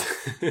company.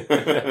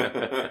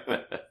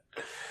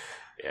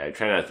 Yeah, I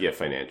try not to give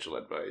financial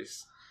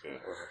advice. Yeah.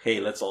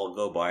 Hey, let's all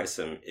go buy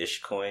some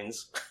ish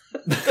coins.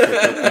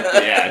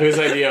 Yeah, whose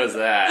idea was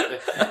that?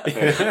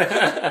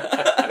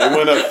 It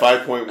went up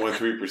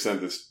 5.13%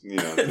 this,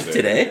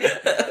 today.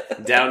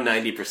 Down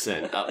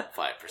 90%, up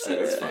 5%.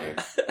 That's fine.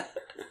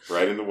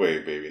 Right in the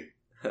wave, baby.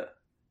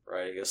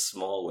 Riding a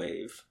small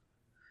wave.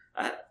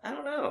 I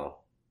don't know.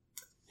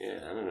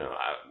 Yeah, I don't know.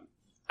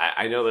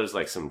 I know there's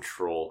like some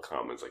troll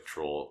comments, like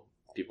troll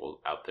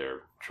people out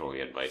there trolling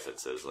advice that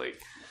says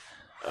like,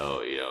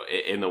 oh,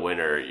 in the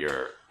winter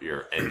your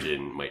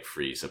engine might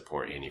freeze,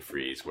 support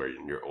antifreeze where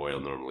your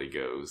oil normally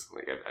goes.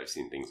 Like I've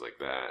seen things like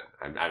that.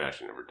 I've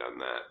actually never done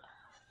that.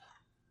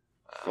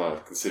 Well,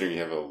 considering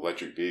you have an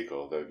electric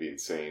vehicle, that would be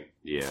insane.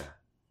 Yeah.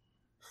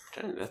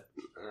 I don't know.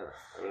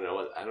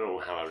 I don't know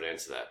how I would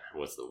answer that.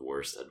 What's the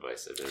worst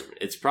advice I've ever?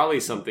 It's probably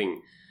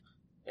something.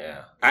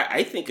 Yeah,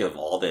 I think of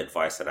all the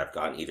advice that I've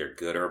gotten, either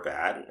good or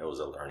bad, it was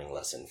a learning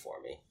lesson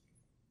for me.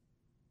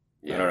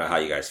 Yeah. I don't know how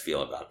you guys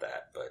feel about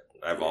that, but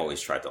I've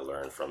always tried to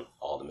learn from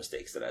all the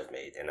mistakes that I've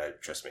made. And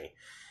trust me,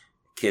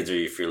 kids,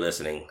 if you're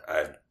listening,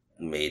 I've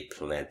made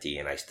plenty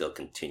and I still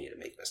continue to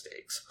make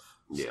mistakes.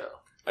 Yeah.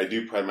 So, I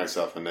do pride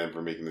myself on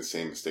never making the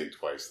same mistake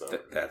twice, though.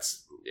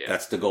 That's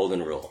the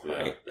golden rule,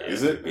 right?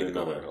 Is it? The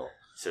golden rule.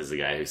 Says the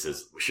guy who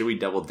says, should we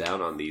double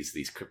down on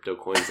these crypto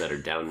coins that are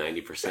down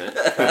 90%?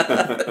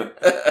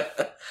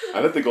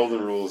 I bet the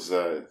golden rule is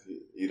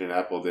eat an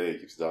apple a day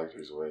keeps the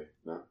doctors away.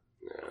 No?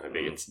 I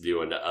think it's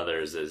do unto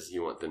others as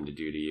you want them to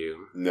do to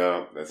you.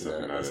 No, that's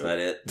not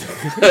it.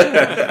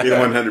 It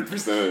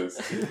 100% is.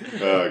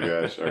 Oh,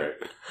 gosh. All right.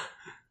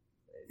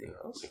 Anything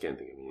else? I can't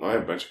think of anything. I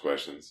have a bunch of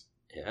questions.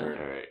 Yeah. All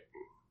right.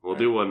 We'll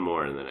do one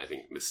more, and then I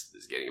think this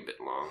is getting a bit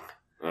long.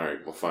 All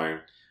right. Well,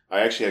 fine.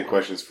 I actually had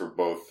questions for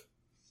both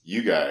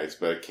you guys,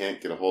 but I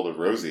can't get a hold of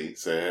Rosie,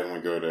 so I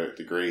want to go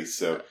to Grace.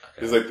 So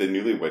this is like the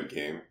newlywed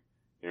game.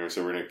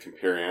 So we're going to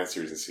compare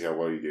answers and see how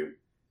well you do.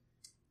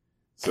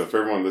 So for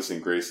everyone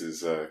listening, Grace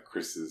is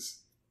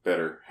Chris's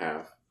better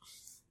half.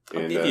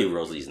 I'll give you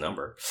Rosie's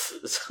number.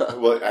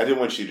 Well, I didn't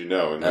want you to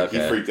know. And he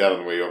freaked out on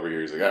the way over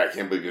here. He's like, I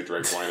can't believe you have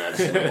direct blind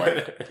access to my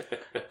wife.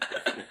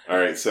 All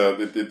right, so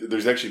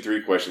there's actually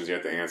 3 questions you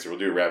have to answer. We'll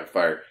do a rapid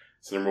fire.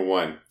 So number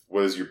 1,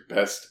 what is your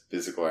best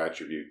physical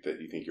attribute that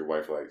you think your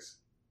wife likes?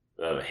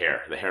 The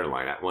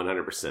hairline, at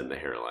 100% the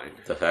hairline.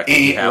 The fact that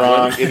you have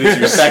wrong. one. It is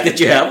the fact that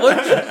you have one.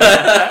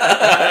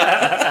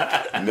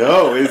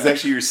 No, it is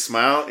actually your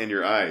smile and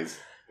your eyes.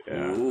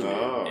 Yeah.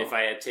 Oh. If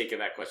I had taken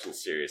that question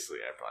seriously,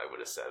 I probably would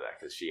have said that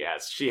because she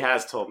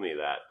has told me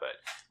that. But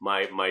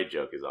my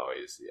joke is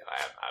always,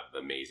 I have the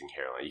amazing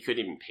hairline. You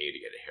couldn't even pay to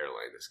get a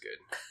hairline this good.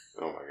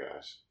 Oh my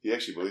gosh, he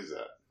actually believes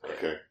that.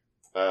 Okay,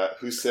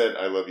 who said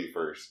 "I love you"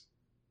 first?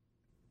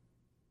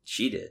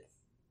 She did.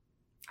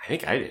 I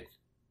think I did.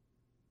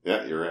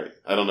 Yeah, you're right.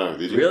 I don't know.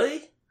 Did you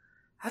really?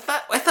 I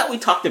thought we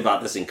talked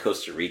about this in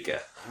Costa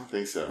Rica. I don't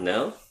think so.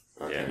 No.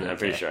 Okay. Yeah, I'm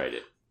pretty sure I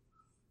did.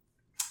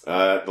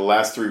 The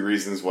last 3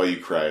 reasons why you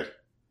cried.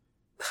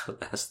 The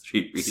last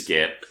 3 reasons.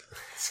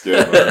 Skip. All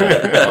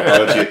right.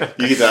 I'll let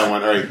you get that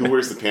one. All right. Who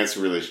wears the pants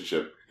in a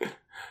relationship?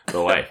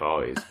 The wife,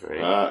 always.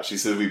 Right? She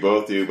said we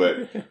both do,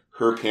 but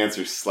her pants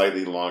are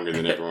slightly longer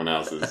than everyone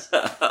else's.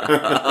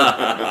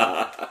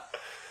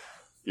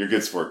 You're a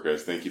good sport,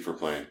 Chris. Thank you for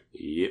playing.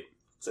 Yep.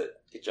 That's it.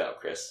 Good job,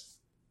 Chris.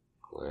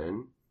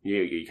 Glenn,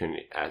 you couldn't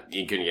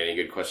get any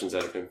good questions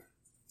out of him.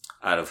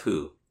 Out of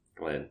who?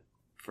 Glenn.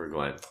 for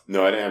Glenn?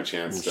 No, I didn't have a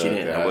chance. She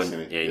didn't. To I ask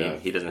wouldn't. any. Yeah,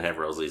 he doesn't have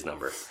Rosalie's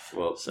number.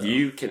 Well, So-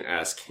 you can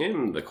ask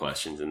him the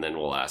questions, and then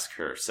we'll ask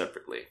her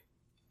separately.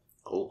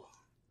 Oh,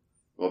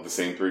 Well, the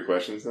same 3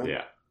 questions then.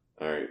 Yeah.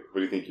 All right. What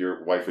do you think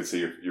your wife would say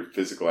your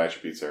physical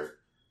attributes are?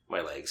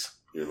 my legs.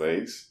 Your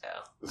legs. Yeah,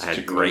 Those I had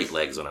chicken great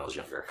legs when I was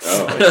younger.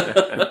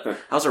 Oh.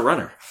 I was a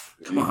runner.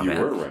 Come on, you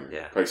man. were a runner.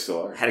 Yeah. Probably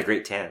still are. I had a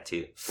great tan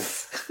too.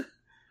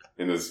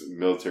 In those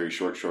military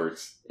short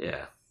shorts.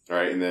 Yeah. All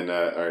right, and then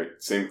all right,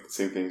 same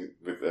thing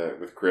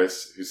with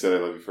Chris, who said I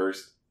love you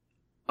first.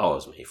 Oh, it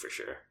was me for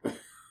sure.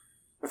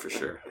 For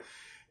sure.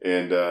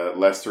 And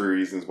last 3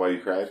 reasons why you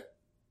cried.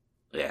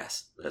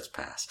 Yes, let's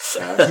pass.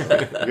 You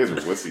guys are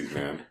wussies,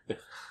 man.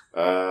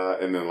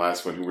 And then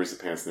last one, who wears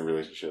the pants in the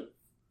relationship?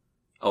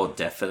 Oh,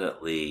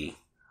 definitely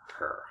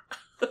her.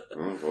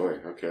 Oh boy,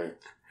 okay.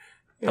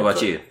 How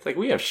about you? It's like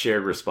we have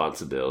shared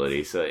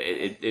responsibility. So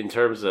in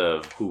terms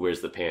of who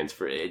wears the pants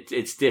for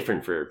it's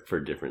different for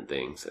different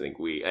things. I think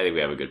we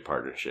have a good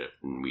partnership,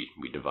 and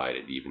we divide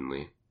it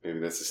evenly. Maybe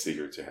that's the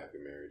secret to happy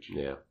marriage.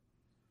 Yeah.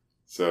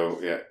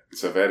 So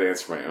if I had to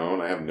answer my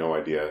own, I have no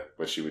idea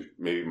what she would.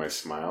 Maybe my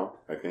smile.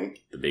 I think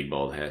The big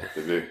bald head.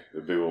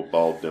 the big old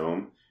bald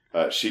dome.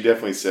 She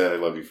definitely said I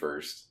love you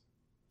first.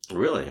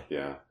 Really?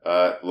 Yeah.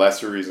 Last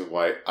 3 reasons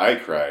why I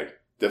cried.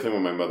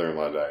 Definitely when my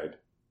mother-in-law died.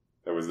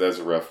 That was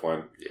a rough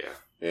one. Yeah.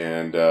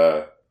 And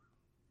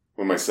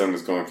when my son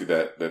was going through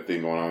that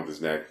thing going on with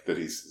his neck, that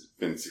he's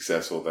been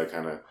successful, that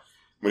kind of,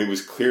 when he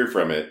was cleared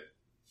from it,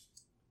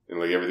 and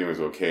like everything was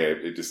okay,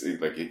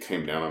 it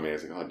came down on me. I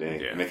was like, oh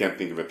dang. Yeah. And I can't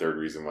think of a 3rd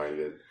reason why he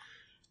did.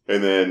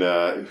 And then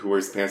who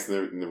wears the pants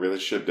in the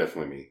relationship?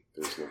 Definitely me.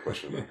 There's no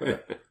question about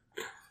that.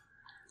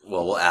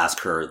 Well, we'll ask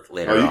her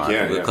later Oh, you on.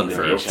 can, We'll yeah.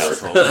 confirm. Each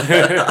household.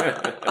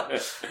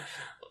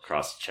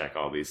 Cross-check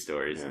all these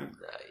stories. Yeah.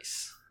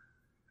 Nice.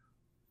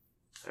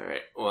 All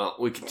right. Well,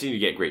 we continue to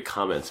get great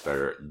comments about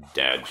our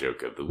dad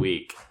joke of the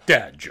week.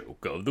 Dad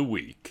joke of the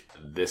week.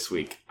 This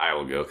week I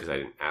will go because I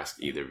didn't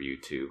ask either of you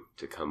to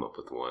come up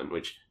with one.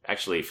 Which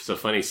actually, so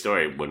funny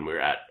story. When we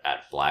were at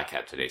Black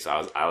Hat today,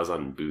 so I was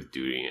on booth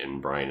duty,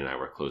 and Brian and I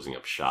were closing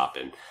up shop,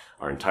 and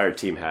our entire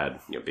team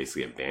had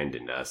basically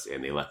abandoned us,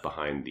 and they left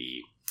behind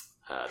the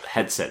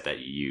headset that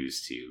you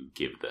use to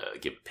give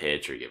a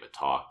pitch or give a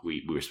talk.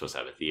 We were supposed to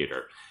have a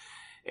theater.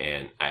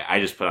 And I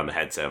just put on the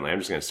headset. I'm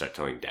just going to start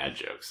telling dad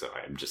jokes. So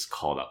I just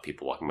called up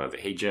people walking by. I was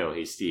like, hey, Joe,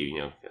 hey, Steve,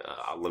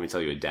 let me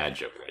tell you a dad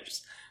joke. And I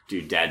just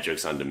do dad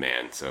jokes on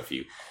demand. So if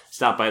you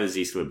stop by the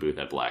Z-Squid booth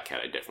at Black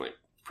Hat, I definitely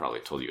probably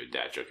told you a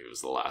dad joke. It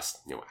was the last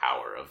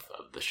hour of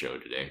the show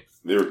today.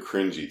 They were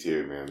cringy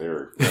too, man. They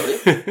were.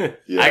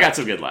 Yeah. I got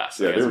some good laughs.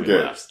 Yeah, they were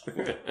good.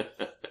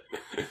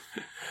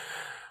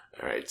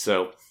 All right.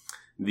 So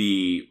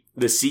the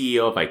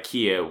CEO of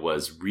IKEA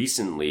was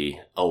recently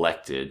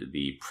elected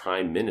the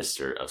Prime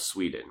Minister of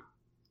Sweden.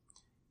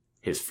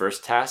 His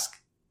first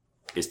task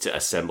is to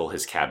assemble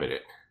his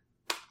cabinet.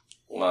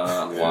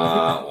 Wah,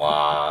 wah,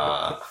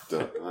 wah. I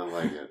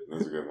like it.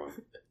 That's a good one.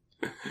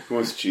 Who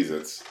wants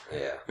Cheez-Its?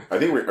 Yeah. I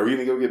think are we going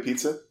to go get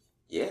pizza?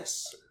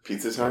 Yes.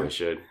 Pizza time? We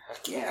should.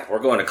 Heck yeah. We're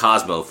going to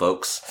Cosmo,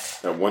 folks.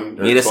 At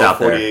Meet us out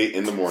there. 12:48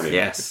 in the morning.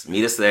 Yes.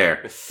 Meet us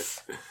there.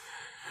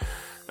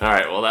 All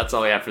right, well, that's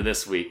all we have for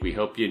this week. We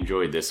hope you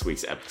enjoyed this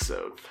week's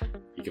episode.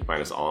 You can find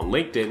us all on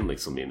LinkedIn.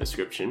 Links will be in the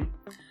description.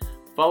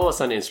 Follow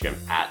us on Instagram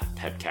at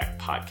PepCat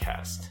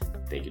Podcast.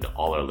 Thank you to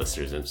all our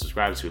listeners and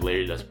subscribers who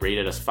rated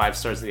us 5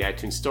 stars in the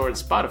iTunes Store and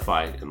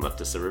Spotify and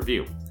left us a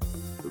review.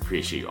 We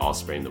appreciate you all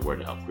spreading the word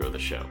to help grow the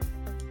show.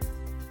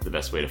 The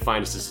best way to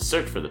find us is to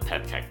search for the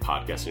PepCat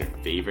Podcast in your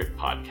favorite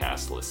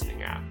podcast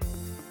listening app.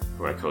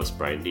 For our co-hosts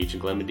Brian Deitch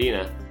and Glenn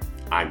Medina,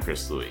 I'm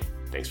Chris Louie.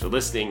 Thanks for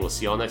listening. We'll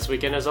see you all next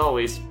weekend as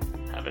always.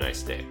 Have a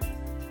nice day.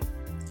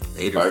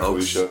 Later, Bye,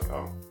 folks. Felicia.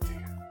 Oh,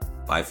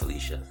 Bye,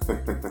 Felicia.